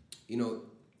 you know,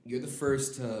 you're the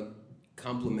first to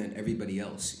compliment everybody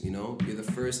else, you know? You're the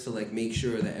first to, like, make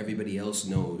sure that everybody else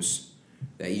knows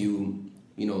that you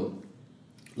know,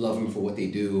 love them for what they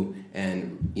do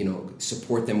and, you know,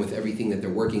 support them with everything that they're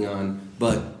working on.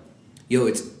 But, yo,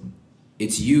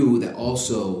 it's you that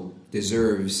also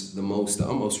deserves the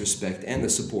utmost respect and the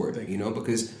support, you know,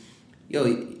 because, yo,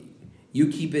 you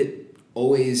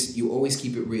always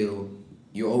keep it real.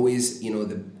 You're always, you know,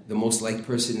 the most liked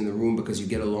person in the room because you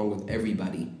get along with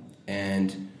everybody.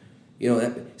 And, you know,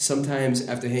 that sometimes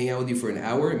after hanging out with you for an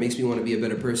hour, it makes me want to be a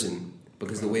better person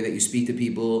because the way that you speak to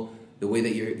people, the way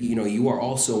that you are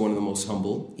also one of the most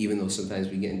humble, even though sometimes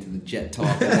we get into the jet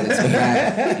talk and then it's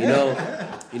bad,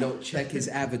 you know, check his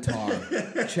avatar,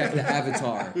 check the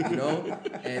avatar, you know,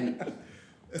 and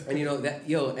you know that,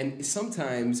 and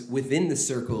sometimes within the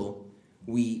circle,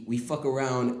 we fuck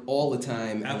around all the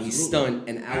time. Absolutely. And we stunt,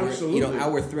 and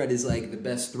our thread is like the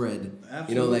best thread.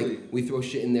 Absolutely. You know, like we throw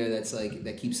shit in there that's like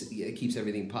that keeps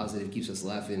everything positive, keeps us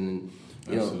laughing, and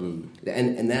you know,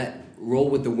 and that roll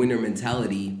with the winner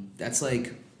mentality. That's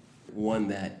like one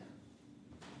that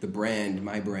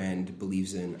my brand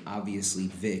believes in. Obviously,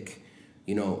 Vic,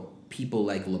 you know, people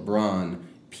like LeBron,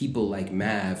 people like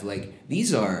Mav, like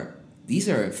these are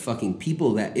fucking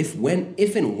people that if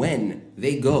and when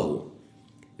they go,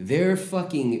 their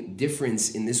fucking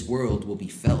difference in this world will be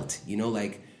felt. You know,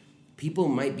 like people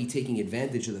might be taking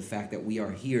advantage of the fact that we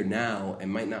are here now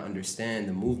and might not understand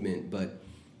the movement, but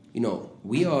you know,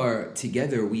 we are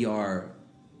together. We are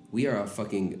a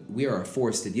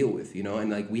force to deal with, you know, and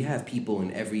like we have people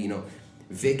in every, you know,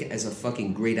 Vic as a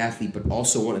fucking great athlete, but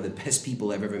also one of the best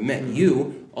people I've ever met. Mm-hmm.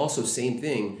 You also same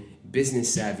thing,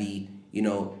 business savvy, you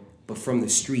know, but from the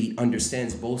street,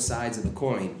 understands both sides of the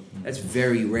coin. That's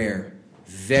very rare,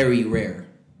 very rare.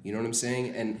 You know what I'm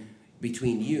saying? And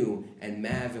between you and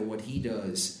Mav and what he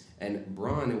does, and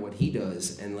Bron and what he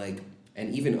does, and like,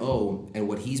 and even O and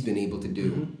what he's been able to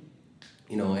do, mm-hmm.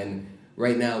 you know, and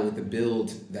right now with the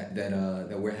build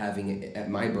that we're having at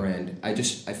my brand, I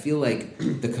feel like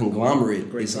the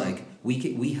conglomerate is like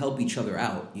we help each other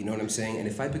out. You know what I'm saying? And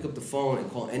if I pick up the phone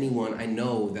and call anyone, I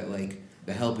know that like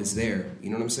the help is there.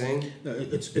 You know what I'm saying? No,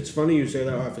 it's funny you say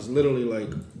that, Arf. It's literally like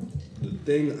the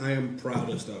thing I am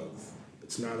proudest of.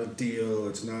 It's not a deal.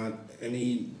 It's not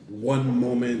any one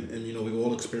moment. And you know we've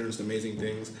all experienced amazing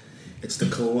things. It's the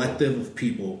collective of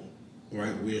people.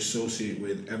 Right, we associate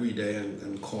with every day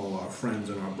and call our friends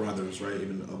and our brothers, right,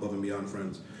 even above and beyond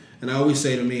friends. And I always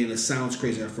say to me, and it sounds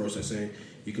crazy at first, I say,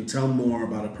 you can tell more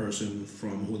about a person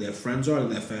from who their friends are than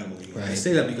their family. Right. I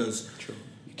say that because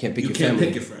you can't pick you your can't family.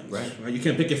 pick your friends, right? You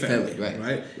can't pick your family,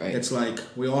 right? It's like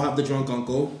we all have the drunk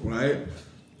uncle, right?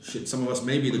 Shit, some of us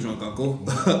may be the drunk uncle,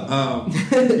 but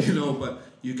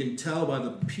you can tell by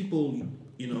the people,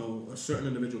 a certain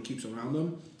individual keeps around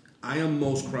them. I am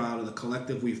most proud of the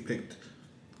collective we've picked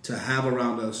to have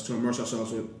around us, to immerse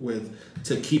ourselves with,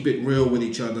 to keep it real with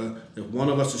each other. If one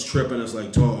of us is tripping, it's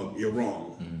like, dog, you're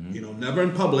wrong. Never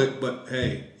in public, but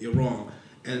hey, you're wrong.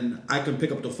 And I can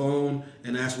pick up the phone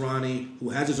and ask Ronnie, who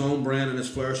has his own brand and is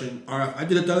flourishing, RF, I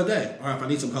did it the other day. RF, I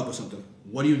need some help with something.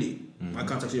 What do you need? My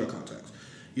contacts are your contacts.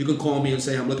 You can call me and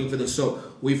say, I'm looking for this. So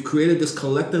we've created this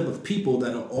collective of people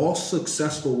that are all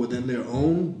successful within their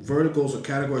own verticals or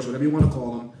categories, whatever you want to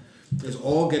call them, is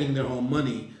all getting their own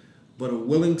money, but are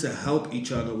willing to help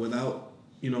each other without,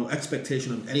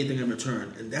 expectation of anything in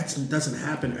return. And that doesn't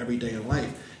happen every day in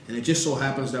life. And it just so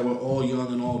happens that we're all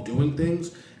young and all doing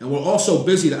things. And we're all so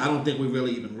busy that I don't think we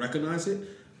really even recognize it.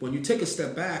 When you take a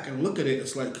step back and look at it,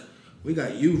 it's like, we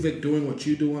got you, Vic, doing what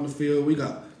you do on the field. We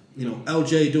got,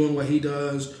 LJ doing what he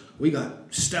does. We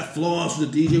got Steph Floss, the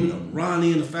DJ. We got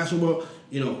Ronnie in the fashion world.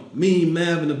 Me,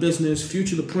 Mav in the business.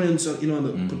 Future the Prince.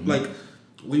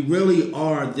 We really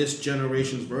are this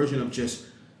generation's version of just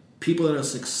people that are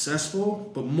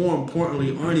successful, but more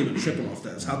importantly, aren't even tripping off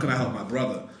that. It's how can I help my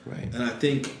brother? Right. And I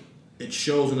think it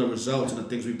shows in the results and the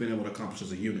things we've been able to accomplish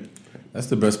as a unit. That's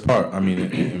the best part. I mean,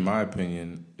 in my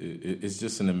opinion, it's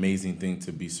just an amazing thing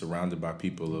to be surrounded by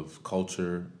people of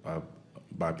culture,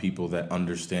 by people that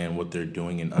understand what they're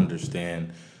doing and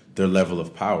understand their level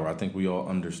of power. I think we all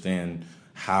understand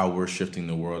how we're shifting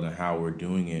the world and how we're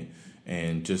doing it,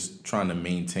 and just trying to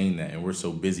maintain that. And we're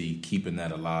so busy keeping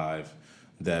that alive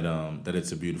that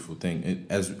it's a beautiful thing.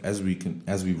 As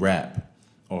we wrap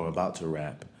or about to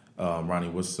wrap, Ronnie,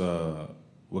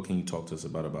 what can you talk to us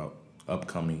about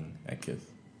upcoming at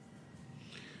Kith?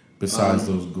 Besides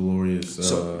those glorious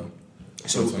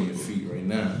points on your feet right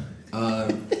now.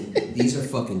 These are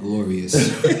fucking glorious.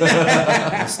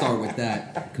 I'll start with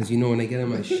that, because when I get on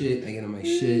my shit, and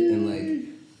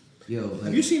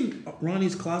have you seen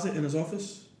Ronnie's closet in his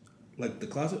office? Like the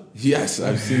closet? Yes,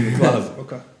 I've seen the closet.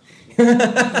 Okay. All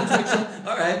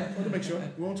right. I want to make sure.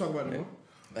 We won't talk about it anymore.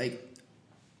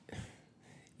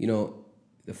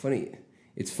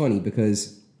 It's funny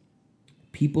because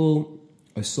people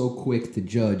are so quick to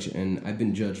judge, and I've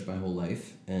been judged my whole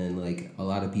life, and a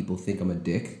lot of people think I'm a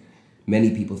dick.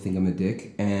 Many people think I'm a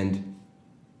dick, and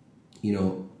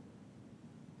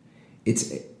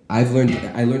I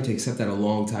learned to accept that a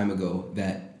long time ago,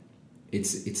 that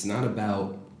it's not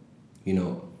about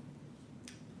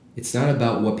it's not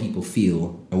about what people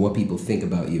feel and what people think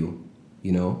about you.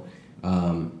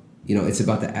 It's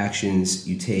about the actions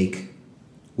you take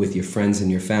with your friends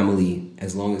and your family.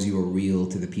 As long as you are real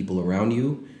to the people around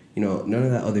you, none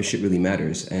of that other shit really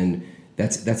matters. And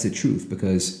that's the truth,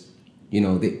 because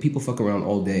people fuck around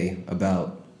all day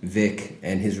about Vic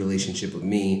and his relationship with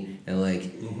me, and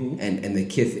and the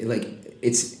Kith.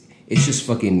 It's just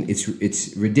fucking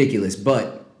it's ridiculous.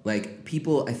 But I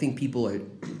think people are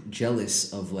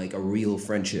jealous of a real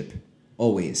friendship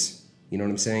always. You know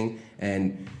what I'm saying?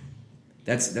 And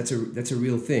that's a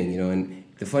real thing, And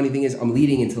the funny thing is, I'm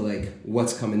leading into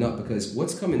what's coming up, because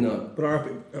what's coming up. But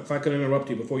if I could interrupt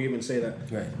you before you even say that,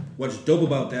 right? What's dope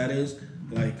about that is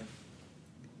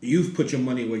you've put your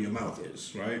money where your mouth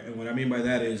is, right? And what I mean by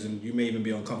that is, and you may even be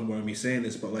uncomfortable with me saying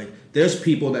this, but there's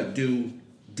people that do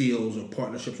deals or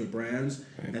partnerships with brands,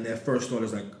 right, and their first thought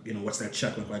is what's that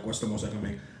check look like? What's the most I can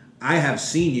make? I have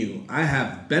seen you. I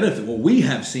have benefited. Well, we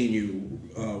have seen you,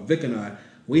 Vic and I.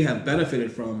 We have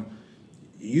benefited from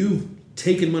you've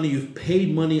taken money, you've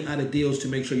paid money out of deals to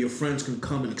make sure your friends can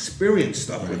come and experience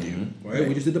stuff with you, right?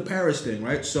 We just did the Paris thing,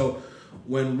 right? So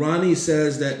when Ronnie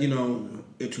says that,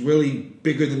 it's really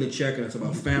bigger than the check, and it's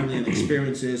about family and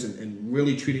experiences and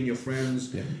really treating your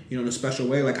friends, in a special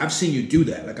way. I've seen you do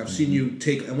that. I've seen you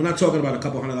take, and we're not talking about a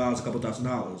couple $100, a couple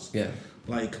 $1,000. Yeah.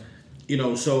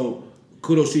 So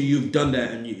kudos to you. You've done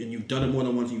that, and you've done it more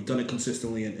than once. You've done it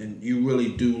consistently, and you really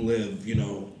do live,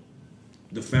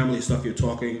 the family stuff you're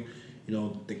talking,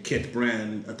 the Kith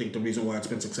brand. I think the reason why it's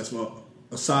been successful,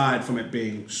 aside from it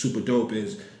being super dope,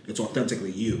 is it's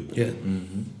authentically you. Yeah.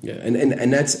 Mm-hmm. Yeah.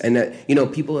 And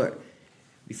that people are,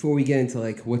 before we get into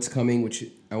what's coming, which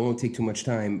I won't take too much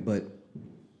time, but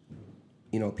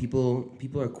people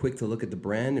are quick to look at the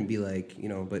brand and be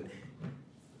but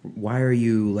why are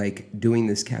you doing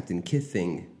this Captain Kith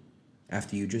thing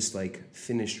after you just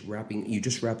finished wrapping? You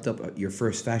just wrapped up your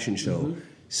first fashion show. Mm-hmm.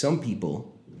 Some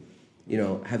people,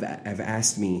 have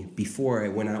asked me before I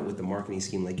went out with the marketing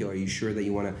scheme, like, yo, are you sure that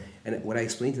you want to? And what I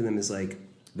explained to them is like,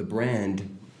 the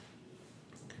brand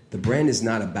is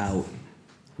not about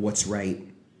what's right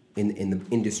in the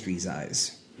industry's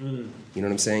eyes. You know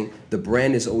what I'm saying? The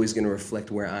brand is always going to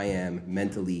reflect where I am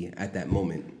mentally at that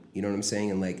moment. You know what I'm saying?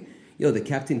 And like, yo, the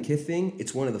Captain Kith thing,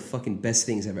 it's one of the fucking best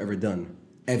things I've ever done.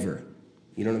 Ever.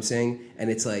 You know what I'm saying? And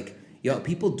it's like, yo,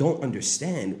 people don't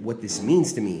understand what this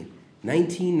means to me.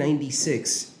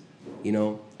 1996, you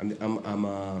know,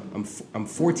 I'm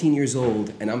 14 years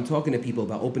old, and I'm talking to people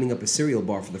about opening up a cereal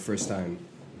bar for the first time.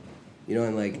 You know,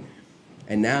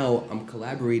 and now I'm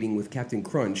collaborating with Captain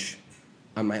Crunch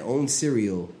on my own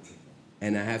cereal,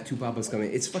 and I have 2 pop-ups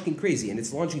coming. It's fucking crazy, and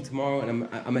it's launching tomorrow, and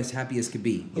I'm as happy as could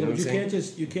be. You know what I'm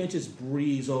saying? You can't just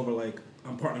breeze over like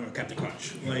I'm partnering with Captain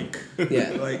Crunch. Like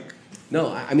yeah, like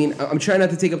no. I mean, I'm trying not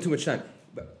to take up too much time,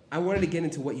 but I wanted to get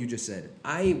into what you just said.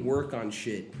 I work on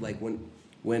shit like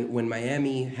when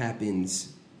Miami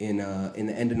happens in the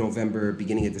end of November,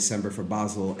 beginning of December for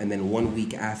Basel, and then 1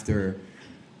 week after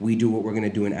we do what we're gonna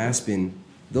do in Aspen.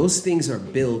 Those things are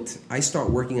built. I start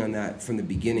working on that from the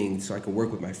beginning so I can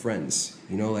work with my friends.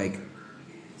 You know, like,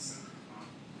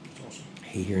 I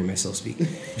hate hearing myself speak.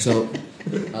 So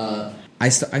I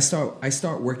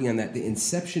start working on that. The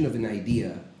inception of an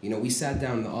idea. You know, we sat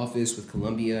down in the office with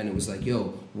Columbia, and it was like,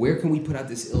 yo, where can we put out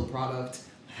this ill product?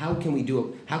 How can we do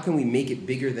it? How can we make it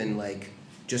bigger than like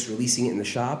just releasing it in the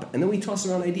shop? And then we toss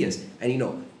around ideas. And you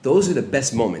know, those are the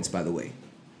best moments, by the way.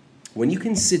 When you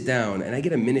can sit down and I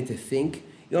get a minute to think.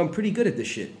 Yo, I'm pretty good at this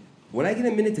shit. When I get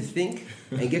a minute to think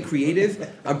and get creative,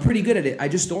 I'm pretty good at it. I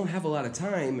just don't have a lot of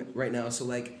time right now, so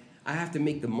like I have to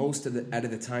make the most out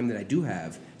of the time that I do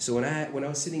have. So when I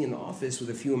was sitting in the office with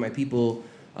a few of my people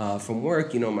from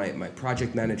work, you know, my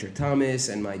project manager Thomas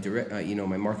and my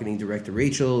my marketing director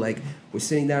Rachel, like we're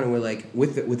sitting down and we're like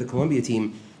with the Columbia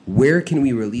team, where can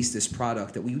we release this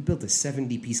product that we built a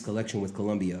 70-piece collection with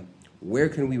Columbia? Where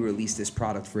can we release this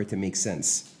product for it to make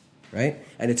sense? Right?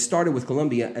 And it started with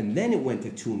Columbia, and then it went to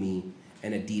Tumi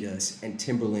and Adidas and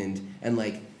Timberland and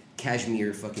like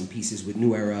cashmere fucking pieces with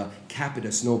New Era, Capita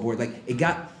snowboard. Like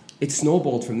it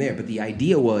snowballed from there. But the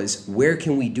idea was, where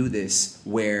can we do this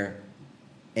where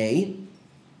A,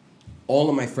 all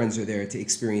of my friends are there to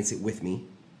experience it with me.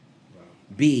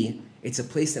 B, it's a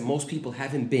place that most people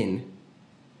haven't been.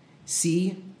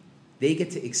 C, they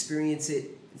get to experience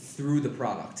it through the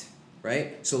product,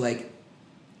 right? So like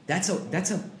that's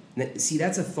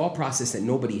a thought process that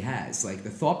nobody has. Like the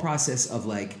thought process of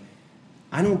like,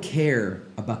 I don't care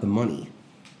about the money.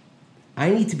 I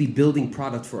need to be building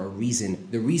product for a reason.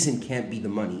 The reason can't be the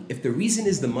money. If the reason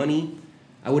is the money,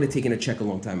 I would have taken a check a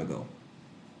long time ago.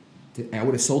 I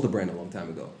would have sold the brand a long time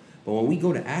ago. But when we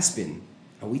go to Aspen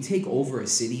and we take over a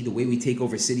city, the way we take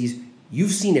over cities,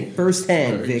 you've seen it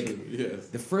firsthand, Vic. Yes.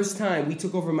 The first time we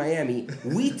took over Miami,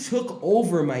 we took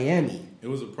over Miami. It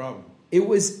was a problem. It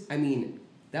was,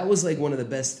 that was like one of the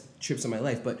best trips of my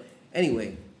life. But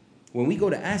anyway, when we go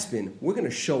to Aspen, we're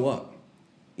gonna show up.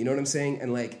 You know what I'm saying?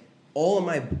 And like all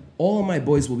of my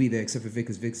boys will be there except for Vic,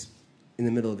 because Vic's in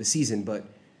the middle of the season.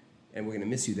 And we're gonna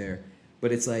miss you there.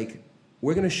 But it's like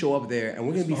we're gonna show up there and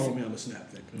we're gonna be. Follow me on the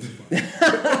snap, Vic.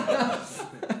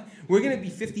 We're gonna be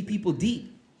 50 people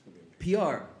deep.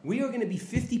 PR. We are gonna be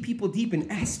 50 people deep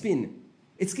in Aspen.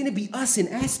 It's gonna be us in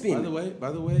Aspen.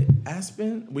 By the way,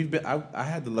 Aspen. I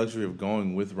had the luxury of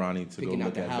going with Ronnie to go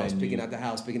look at venues. Picking out the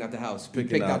house. Picked out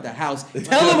the house.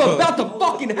 Tell him about the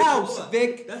fucking house,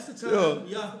 Vic. That's the time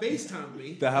y'all FaceTime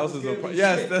me. The house is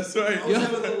yes, that's right. I was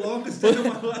having the longest day of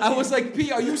my life. I was like,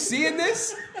 P, are you seeing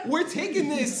this? We're taking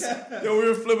this. Yo, we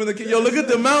were flipping the key. Yo, look at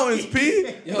the mountains,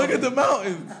 P. Look at the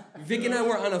mountains. Vic and I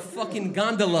were on a fucking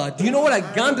gondola. Do you know what a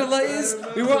gondola is?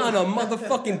 We were on a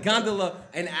motherfucking gondola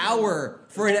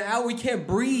For an hour, we can't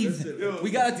breathe. We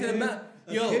got to the mountain.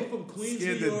 Yo, kid from Queens,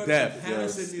 New York,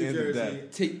 Patterson, New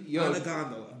Jersey, on a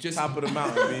gondola. Just top of the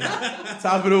mountain, man.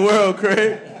 Top of the world,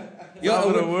 Craig. Top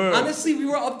of the world. Honestly, we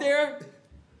were up there.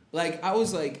 Like I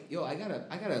was like, yo, I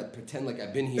gotta pretend like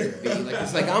I've been here, baby. Like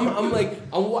it's like I'm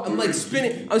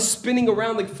spinning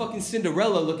around like fucking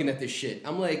Cinderella looking at this shit.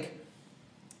 I'm like,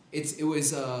 it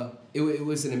was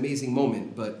an amazing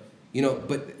moment, but you know,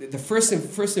 but the first and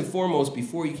foremost,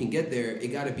 before you can get there,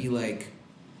 it got to be like,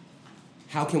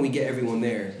 how can we get everyone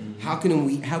there? Mm-hmm.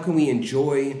 How can we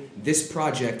enjoy this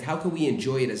project? How can we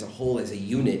enjoy it as a whole, as a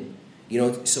unit? You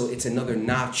know, so it's another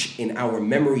notch in our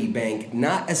memory bank,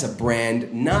 not as a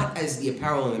brand, not as the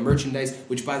apparel and the merchandise,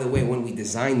 which, by the way, when we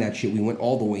designed that shit, we went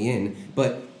all the way in.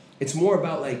 But it's more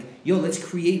about like, yo, let's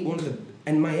create one of the,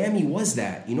 and Miami was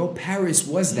that, you know, Paris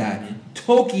was that,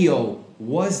 Tokyo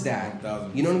was that.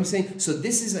 1,000%. You know what I'm saying? So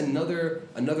this is another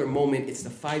moment. It's the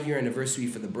 5-year anniversary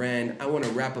for the brand. I want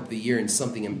to wrap up the year with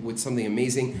something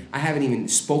amazing. I haven't even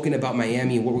spoken about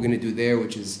Miami and what we're going to do there,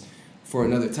 which is for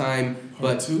another time.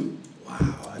 Part two?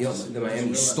 Wow. The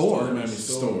Miami store. The Miami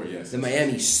store, yes. The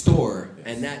Miami store. Yes.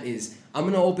 And that is, I'm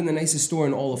going to open the nicest store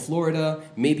in all of Florida,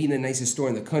 maybe the nicest store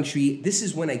in the country. This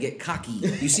is when I get cocky.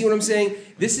 You see what I'm saying?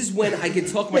 This is when I can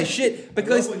talk my shit.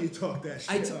 Because I love when you talk that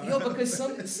shit.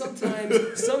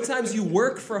 Because sometimes you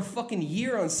work for a fucking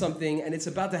year on something and it's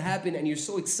about to happen and you're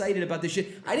so excited about this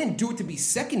shit. I didn't do it to be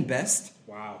second best.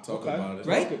 Wow. Talk about it.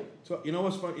 Right? So you know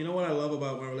what's fun? You know what I love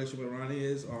about my relationship with Ronnie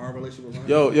is, or our relationship with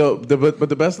Ronnie? But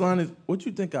the best line is, what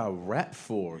you think I rap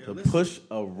for? Push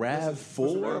a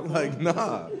RAV4? Like,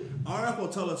 nah. RF will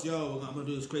tell us, yo, I'm going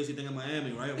to do this crazy thing in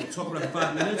Miami, right? We'll talk about it for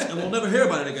 5 minutes, and we'll never hear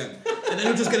about it again. And then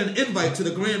you'll just get an invite to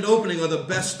the grand opening of the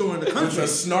best store in the country. With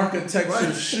a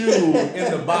snarkitecture shoe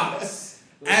in the box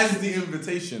as the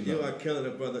invitation. You are killing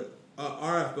it, brother.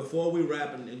 RF, before we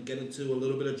wrap and get into a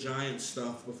little bit of Giants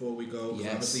stuff before we go,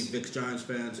 yes. Obviously Vic's Giants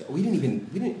fans. We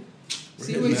didn't.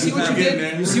 See what you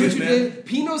did? You see what you did?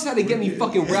 P knows how to get me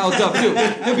fucking riled up too.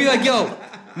 He'll be like, "Yo,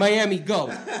 Miami, go."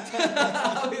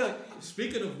 I'll be like,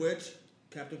 speaking of which,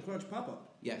 Captain Crunch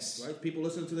pop-up. Yes. Right? People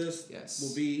listening to this. Yes.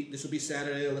 This will be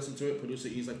Saturday. They'll listen to it. Producer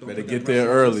E's like, don't better get there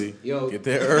early. Yo, get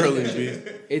there early, B.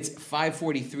 It's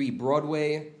 543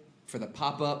 Broadway for the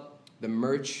pop-up. The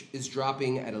merch is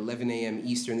dropping at 11 a.m.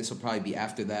 Eastern. This will probably be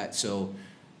after that. So,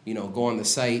 go on the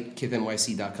site,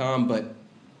 kithnyc.com. But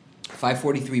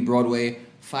 543 Broadway,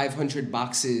 500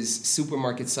 boxes,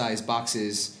 supermarket-sized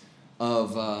boxes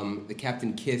of the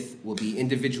Captain Kith will be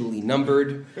individually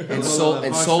numbered and sold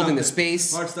in the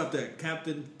space. Hard stop there.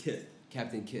 Captain Kith.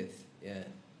 Captain Kith, yeah.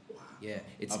 Wow. Yeah.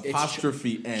 It's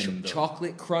N.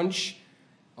 Chocolate Crunch,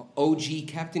 OG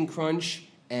Captain Crunch,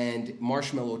 and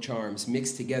marshmallow charms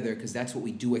mixed together, because that's what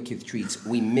we do at Kith Treats.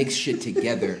 We mix shit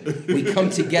together. We come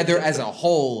together as a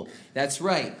whole. That's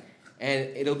right. And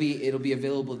it'll be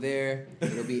available there.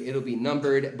 It'll be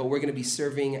numbered, but we're gonna be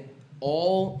serving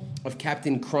all of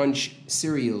Captain Crunch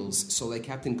cereals. So like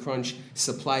Captain Crunch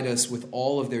supplied us with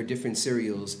all of their different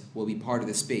cereals will be part of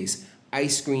the space.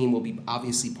 Ice cream will be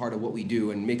obviously part of what we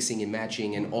do, and mixing and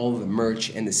matching and all of the merch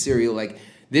and the cereal. Like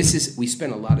we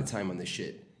spend a lot of time on this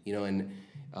shit, and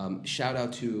shout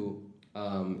out to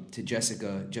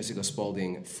Jessica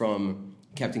Spalding from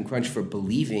Captain Crunch for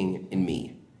believing in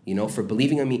me. For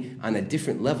believing in me on a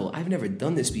different level. I've never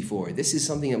done this before. This is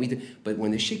something that we do. But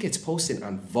when the shit gets posted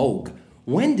on Vogue,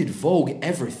 when did Vogue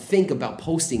ever think about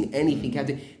posting anything,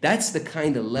 Captain? That's the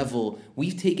kind of level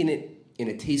we've taken it in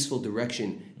a tasteful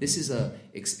direction. This is a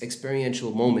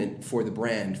experiential moment for the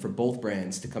brand, for both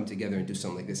brands to come together and do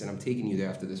something like this. And I'm taking you there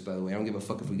after this, by the way. I don't give a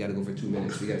fuck if we got to go for 2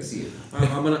 minutes. We got to see it.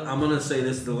 I'm gonna say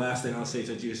this is the last thing I'll say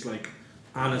to you. It's like,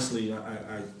 honestly,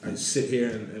 I sit here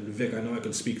and Vic, I know I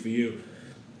can speak for you.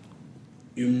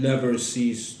 You never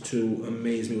cease to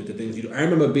amaze me with the things you do. I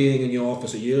remember being in your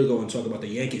office a year ago and talking about the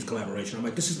Yankees collaboration. I'm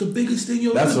like, this is the biggest thing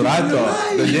you'll ever do. That's what I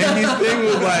thought. The Yankees thing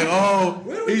was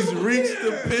like, he's reached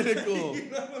the pinnacle.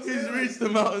 He's reached the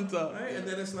mountaintop. Right? And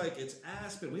then it's like, it's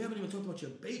Aspen. We haven't even talked about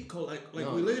your bait coat. We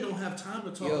really don't have time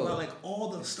to talk about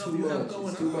all the stuff you have going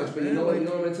on. Too much. But you know what I'm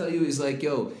going to tell you is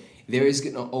there is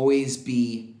going to always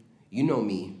be,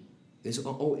 me, there's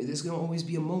going to always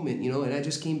be a moment, and I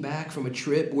just came back from a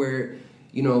trip where,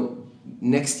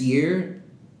 next year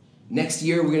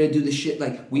we're gonna do the shit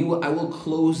I will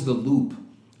close the loop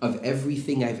of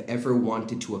everything I've ever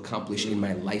wanted to accomplish in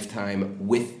my lifetime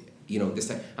with this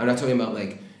time. I'm not talking about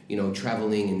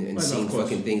traveling and seeing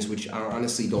fucking things which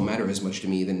honestly don't matter as much to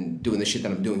me than doing the shit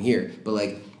that I'm doing here.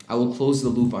 But I will close the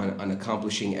loop on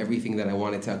accomplishing everything that I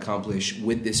wanted to accomplish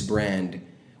with this brand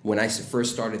when I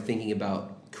first started thinking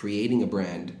about creating a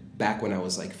brand back when I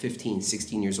was 15,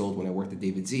 16 years old when I worked at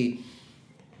David Z.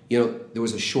 There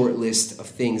was a short list of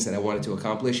things that I wanted to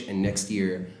accomplish, and next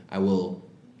year I will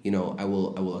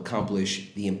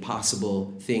accomplish the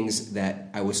impossible things that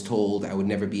I was told I would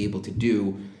never be able to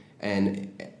do,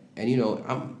 and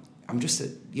I'm just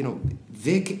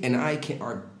Vic and I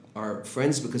are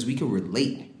friends because we can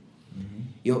relate.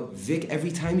 Mm-hmm. Vic,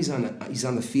 every time he's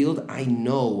on the field, I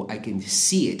know I can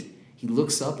see it. He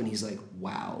looks up and he's like,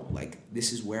 wow,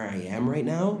 this is where I am right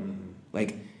now.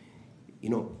 Mm-hmm.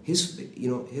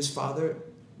 His father,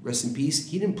 rest in peace,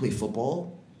 he didn't play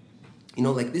football.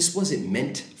 This wasn't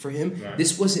meant for him. Right.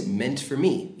 This wasn't meant for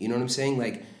me. You know what I'm saying?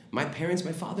 My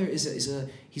father he's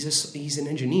an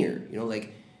engineer.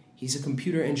 He's a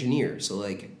computer engineer. So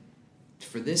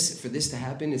for this to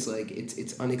happen,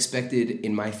 it's unexpected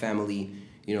in my family.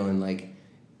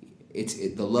 It's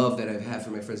the love that I've had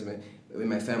for my friends.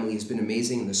 my family has been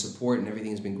amazing, and the support and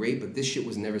everything has been great, but this shit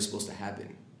was never supposed to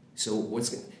happen.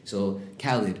 So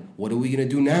Khaled, what are we gonna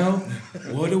do now?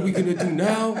 What are we gonna do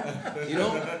now? You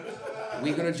know?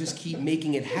 We're gonna just keep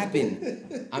making it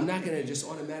happen. I'm not gonna just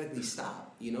automatically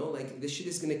stop. You know, like this shit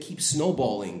is gonna keep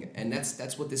snowballing, and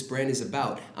that's what this brand is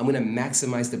about. I'm gonna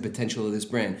maximize the potential of this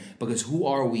brand, because who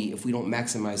are we if we don't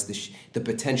maximize the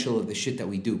potential of the shit that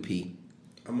we do, P?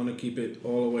 I'm gonna keep it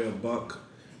all the way a buck.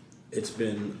 It's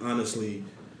been honestly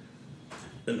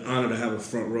an honor to have a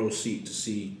front row seat to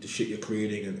see the shit you're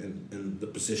creating and the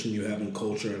position you have in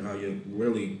culture and how you're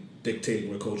really dictating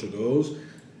where culture goes.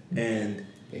 And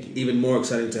even more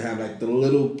exciting to have like the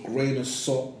little grain of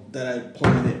salt that I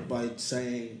planted by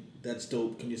saying that's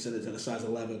dope. Can you send it to the size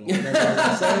 11 or whatever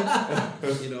I say?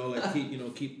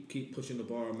 Keep pushing the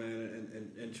bar, man,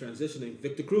 and transitioning.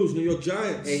 Victor Cruz, New York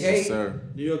Giants. Hey, yes, sir.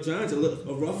 New York Giants. A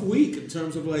rough week in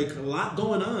terms of like a lot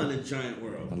going on in Giant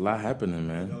world. A lot happening,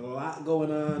 man. A lot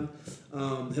going on.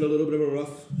 Hit a little bit of a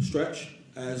rough stretch,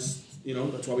 as you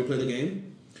know. That's why we play the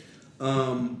game.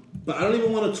 But I don't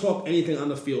even want to talk anything on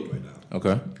the field right now.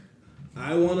 Okay.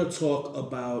 I want to talk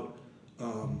about,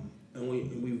 and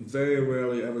we very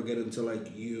rarely ever get into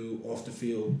like you off the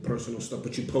field personal stuff,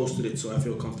 but you posted it, so I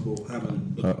feel comfortable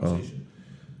having the conversation.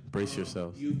 Brace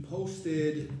yourselves. You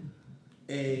posted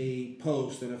a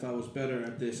post, and if I was better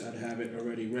at this, I'd have it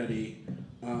already ready.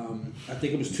 I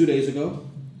think it was 2 days ago,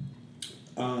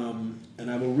 and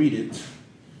I will read it,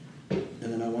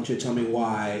 and then I want you to tell me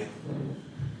why.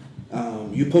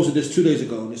 You posted this 2 days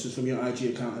ago, and this is from your IG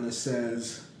account, and it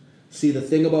says, "See, the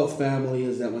thing about family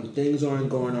is that when things aren't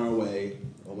going our way,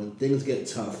 or when things get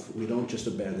tough, we don't just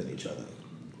abandon each other.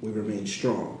 We remain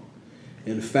strong.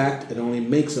 In fact, it only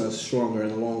makes us stronger in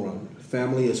the long run.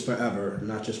 Family is forever,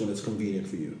 not just when it's convenient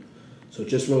for you. So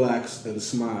just relax and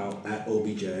smile at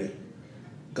OBJ.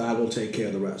 God will take care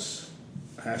of the rest.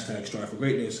 Hashtag strive for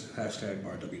greatness. Hashtag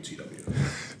RWTW."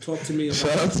 Talk to me about...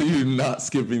 Shout out to you not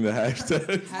skipping the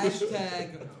hashtag.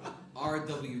 Hashtag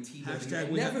RWTW. Hashtag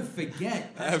never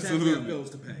forget. Absolutely. We have bills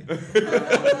to pay.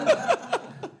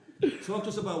 Talk to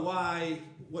us about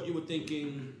what you were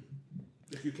thinking.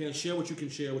 If you can share what you can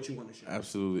share, what you want to share.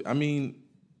 Absolutely. I mean,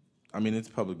 it's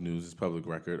public news. It's public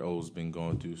record. O's been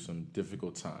going through some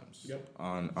difficult times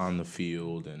on the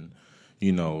field, and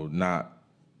not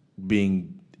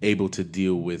being able to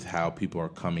deal with how people are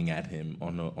coming at him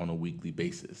on a weekly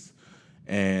basis.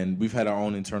 And we've had our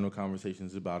own internal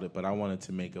conversations about it, but I wanted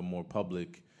to make a more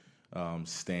public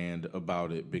stand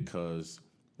about it because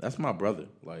that's my brother.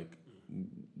 Like,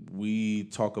 we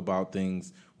talk about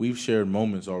things. We've shared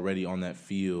moments already on that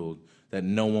field that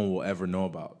no one will ever know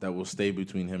about, that will stay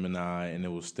between him and I, and it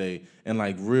will stay, and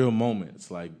like real moments,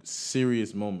 like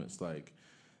serious moments, like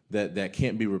that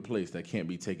can't be replaced, that can't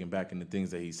be taken back, and the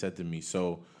things that he said to me.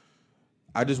 So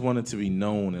I just wanted to be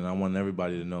known, and I want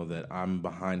everybody to know that I'm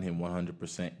behind him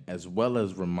 100%, as well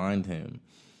as remind him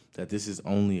that this is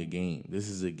only a game. This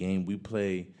is a game. We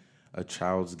play a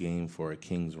child's game for a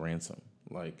king's ransom.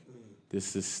 Like,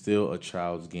 this is still a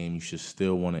child's game. You should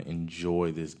still want to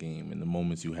enjoy this game and the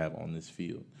moments you have on this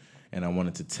field. And I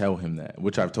wanted to tell him that,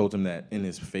 which I've told him that in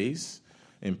his face,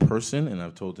 in person, and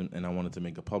I've told him, and I wanted to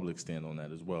make a public stand on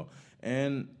that as well.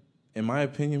 And in my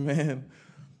opinion, man,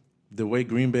 the way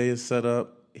Green Bay is set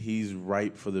up, he's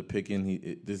ripe for the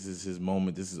picking. This is his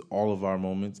moment. This is all of our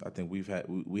moments. I think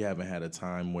we haven't had a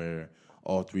time where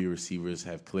all three receivers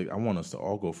have clicked. I want us to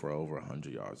all go for over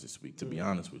 100 yards this week, to be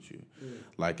honest with you.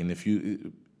 Like, and if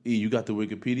you got the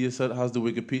Wikipedia set, how's the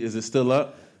Wikipedia? Is it still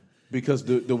up? Because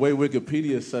the way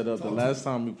Wikipedia is set up, the last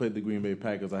time we played the Green Bay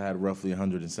Packers, I had roughly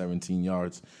 117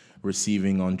 yards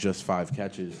receiving on just 5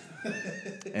 catches.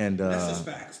 And that's just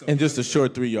facts, and just a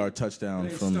short 3-yard touchdown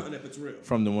from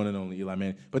the one and only Eli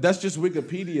Manning. But that's just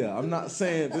Wikipedia. I'm not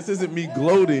saying, this isn't me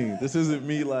gloating. This isn't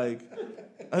me like,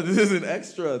 this isn't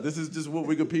extra. This is just what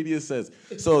Wikipedia says.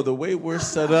 So the way we're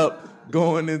set up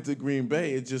going into Green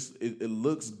Bay, it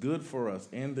looks good for us.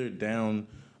 And they're down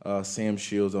Sam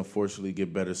Shields, unfortunately,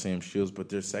 get better Sam Shields, but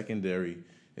their secondary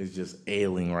is just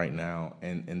ailing right now,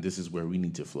 and this is where we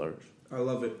need to flourish. I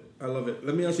love it.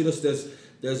 Let me ask you this.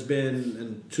 There's been,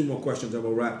 and 2 more questions, and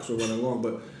we'll wrap because we're running long,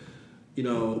 but,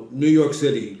 New York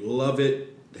City, love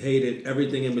it, hate it,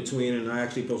 everything in between, and I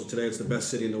actually posted today it's the best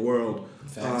city in the world.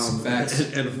 Facts.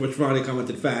 And which Ronnie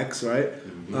commented facts, right?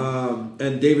 Mm-hmm.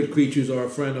 And David Creech, who's our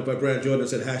friend up at Brand Jordan,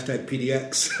 said hashtag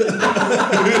PDX.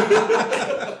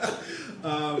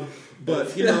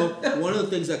 But, one of the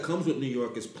things that comes with New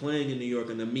York is playing in New York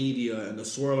and the media and the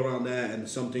swirl around that, and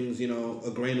some things,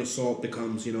 a grain of salt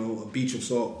becomes, a beach of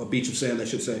sand, I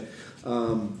should say.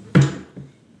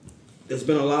 There's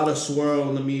been a lot of swirl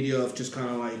in the media of just kind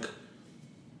of like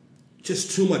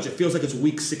just too much. It feels like it's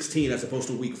week 16 as opposed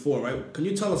to week 4, right? Can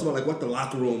you tell us about like what the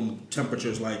locker room temperature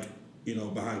is like,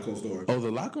 behind closed doors? Oh,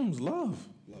 the locker room's love.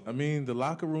 I mean, the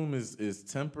locker room is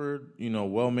tempered,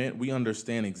 well meant. We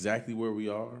understand exactly where we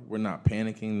are. We're not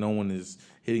panicking. No one is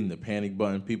hitting the panic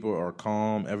button. People are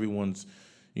calm. Everyone's,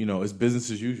 it's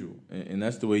business as usual. And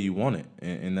that's the way you want it.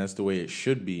 And that's the way it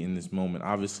should be in this moment.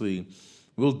 Obviously,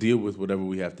 we'll deal with whatever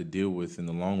we have to deal with in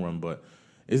the long run, but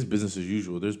it's business as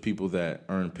usual. There's people that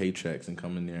earn paychecks and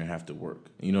come in there and have to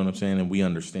work. You know what I'm saying? And we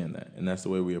understand that. And that's the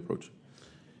way we approach it.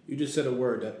 You just said a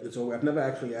word that it's over. I've never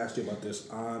actually asked you about this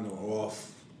on or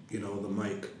off, the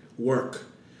mic. Work.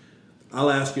 I'll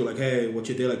ask you, like, hey, what's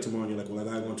your day like tomorrow? And you're like, well,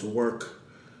 I go to work.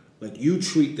 Like, you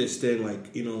treat this thing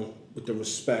like, with the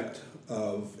respect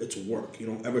of it's work. You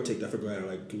don't ever take that for granted.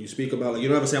 Like, can you speak about, like, you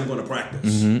don't ever say I'm going to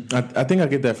practice. Mm-hmm. I think I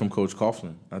get that from Coach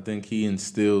Coughlin. I think he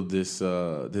instilled this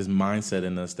this mindset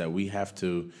in us that we have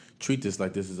to treat this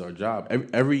like this is our job.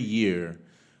 Every year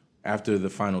after the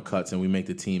final cuts and we make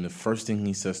the team, the first thing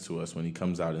he says to us when he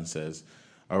comes out and says,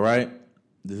 all right,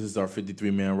 this is our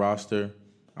 53-man roster.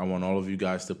 I want all of you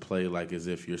guys to play like as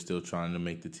if you're still trying to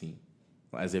make the team,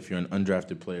 as if you're an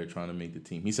undrafted player trying to make the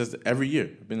team. He says that every year.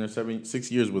 I've been there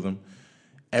 6 years with him.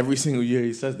 Every single year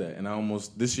he says that. And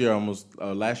last year, I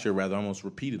almost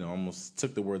repeated it. I almost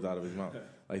took the words out of his mouth.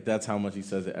 Like, that's how much he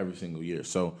says it every single year.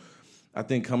 So I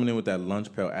think coming in with that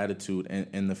lunch pail attitude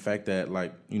and the fact that,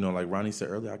 like Ronnie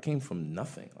said earlier, I came from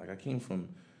nothing. Like, I came from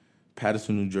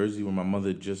Paterson, New Jersey, where my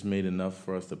mother just made enough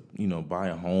for us to, buy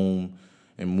a home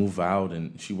and move out.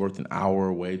 And she worked an hour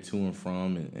away to and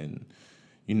from. And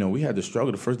we had to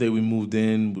struggle. The first day we moved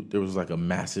in, there was like a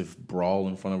massive brawl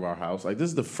in front of our house. Like, this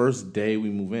is the first day we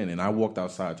move in, and I walked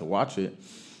outside to watch it,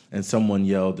 and someone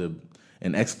yelled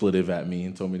an expletive at me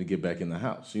and told me to get back in the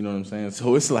house. You know what I'm saying?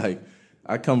 So it's like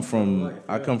I come from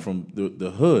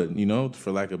the hood,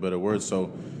 for lack of a better word.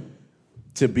 So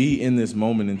to be in this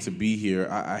moment and to be here,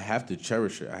 I have to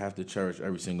cherish it. I have to cherish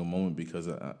every single moment because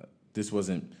this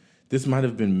might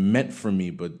have been meant for me,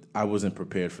 but I wasn't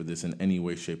prepared for this in any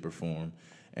way, shape, or form.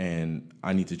 And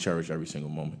I need to cherish every single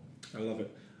moment. I love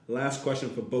it. Last question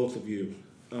for both of you.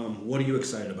 What are you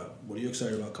excited about? What are you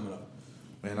excited about coming up?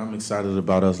 Man, I'm excited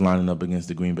about us lining up against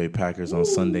the Green Bay Packers on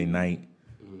Sunday night.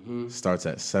 Mm-hmm. Starts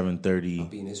at 7:30. I'll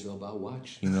be in Israel about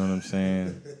watch. You know what I'm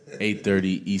saying?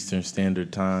 8:30 Eastern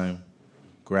Standard Time.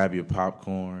 Grab your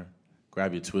popcorn.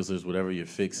 Grab your Twizzlers, whatever your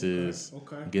fix is.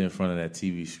 Okay. Get in front of that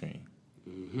TV screen.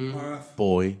 Mm-hmm.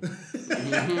 Boy.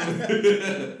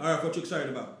 Mm-hmm. All right, what you excited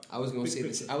about? I was going to say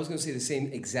the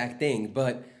same exact thing,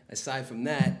 but aside from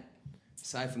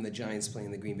the Giants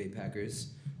playing the Green Bay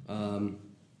Packers, I'm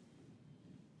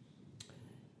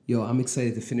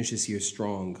excited to finish this year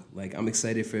strong. Like, I'm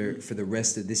excited for the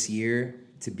rest of this year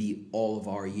to be all of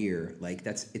our year. Like,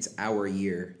 it's our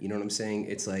year. You know what I'm saying?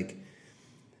 It's like,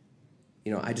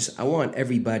 I want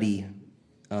everybody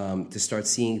to start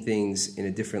seeing things in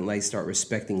a different light, start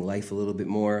respecting life a little bit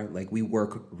more. Like, we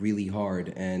work really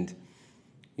hard, and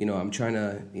I'm trying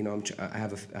to, I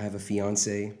have a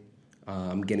fiance.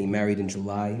 I'm getting married in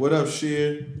July. What up,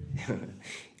 Sheer?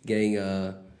 Getting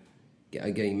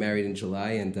married in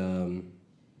July, and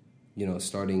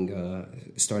starting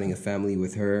a family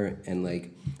with her, and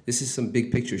like, this is some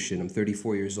big picture shit. I'm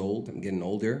 34 years old. I'm getting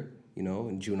older.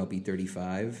 In June I'll be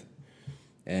 35,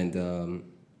 and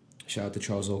shout out to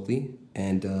Charles Oakley,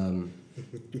 and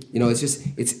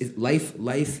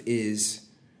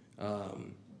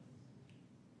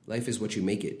life is what you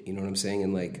make it. You know what I'm saying?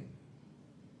 And like,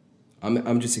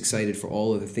 I'm just excited for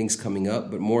all of the things coming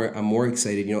up, but I'm more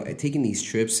excited, taking these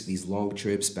trips, these long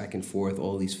trips back and forth,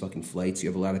 all these fucking flights. You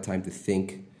have a lot of time to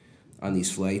think on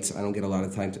these flights. I don't get a lot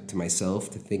of time to myself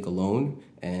to think alone,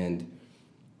 and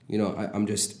I'm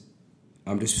just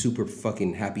super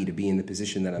fucking happy to be in the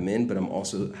position that I'm in, but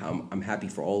I'm happy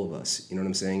for all of us. You know what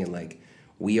I'm saying? And like,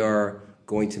 we are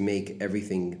going to make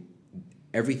everything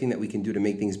that we can do to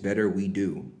make things better, we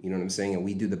do. You know what I'm saying? And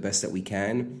we do the best that we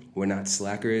can. We're not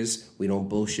slackers. We don't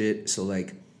bullshit. So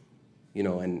like,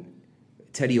 and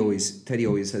Teddy always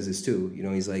says this too.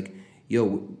 He's like,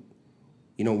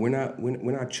 we're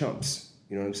not chumps.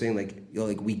 You know what I'm saying? Like,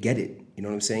 like, we get it. You know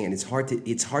what I'm saying? And it's hard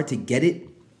to get it.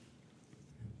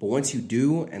 But once you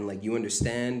do, and like, you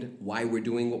understand why we're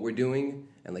doing what we're doing,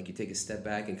 and like, you take a step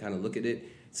back and kind of look at it,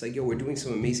 it's like, we're doing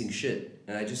some amazing shit,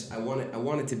 and I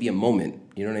want it to be a moment.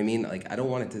 You know what I mean? Like, I don't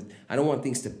want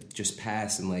things to just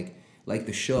pass, and like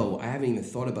the show. I haven't even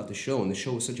thought about the show, and the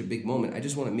show was such a big moment. I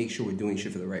just want to make sure we're doing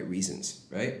shit for the right reasons,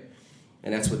 right?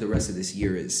 And that's what the rest of this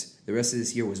year is. The rest of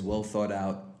this year was well thought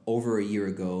out over a year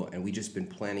ago, and we just been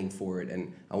planning for it.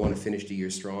 And I want to finish the year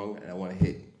strong, and I want to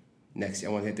hit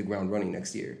the ground running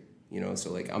next year.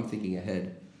 So like I'm thinking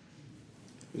ahead.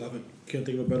 Love it. Can't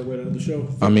think of a better way to end the show.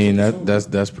 I mean,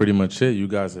 that's pretty much it. You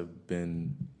guys have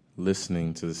been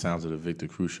listening to the sounds of the Victor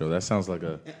Cruz Show. That sounds like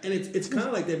And it's kind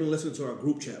of like they've been listening to our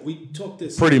group chat. We talk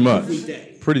this pretty much every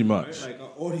day. Pretty much. Right? Like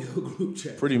our audio group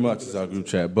chat. Pretty much is our group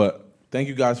chat. But thank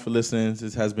you guys for listening.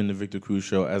 This has been the Victor Cruz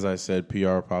Show. As I said, PR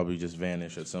will probably just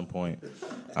vanish at some point.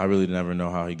 I really never know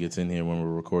how he gets in here when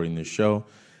we're recording this show.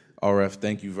 RF,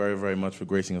 thank you very, very much for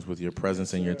gracing us with your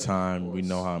presence and your time. We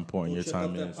know how important your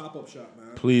time is. Pop-up shop, man.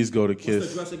 Please go to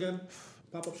Kiss. What's the address again?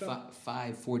 Pop-up shop?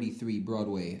 543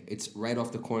 Broadway. It's right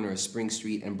off the corner of Spring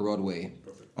Street and Broadway.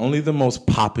 Perfect. Only the most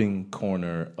popping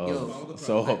corner of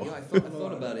Soho. I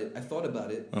thought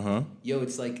about it. Uh-huh. Yo,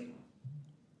 it's like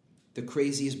the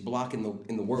craziest block in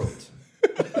the world.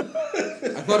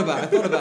 I thought about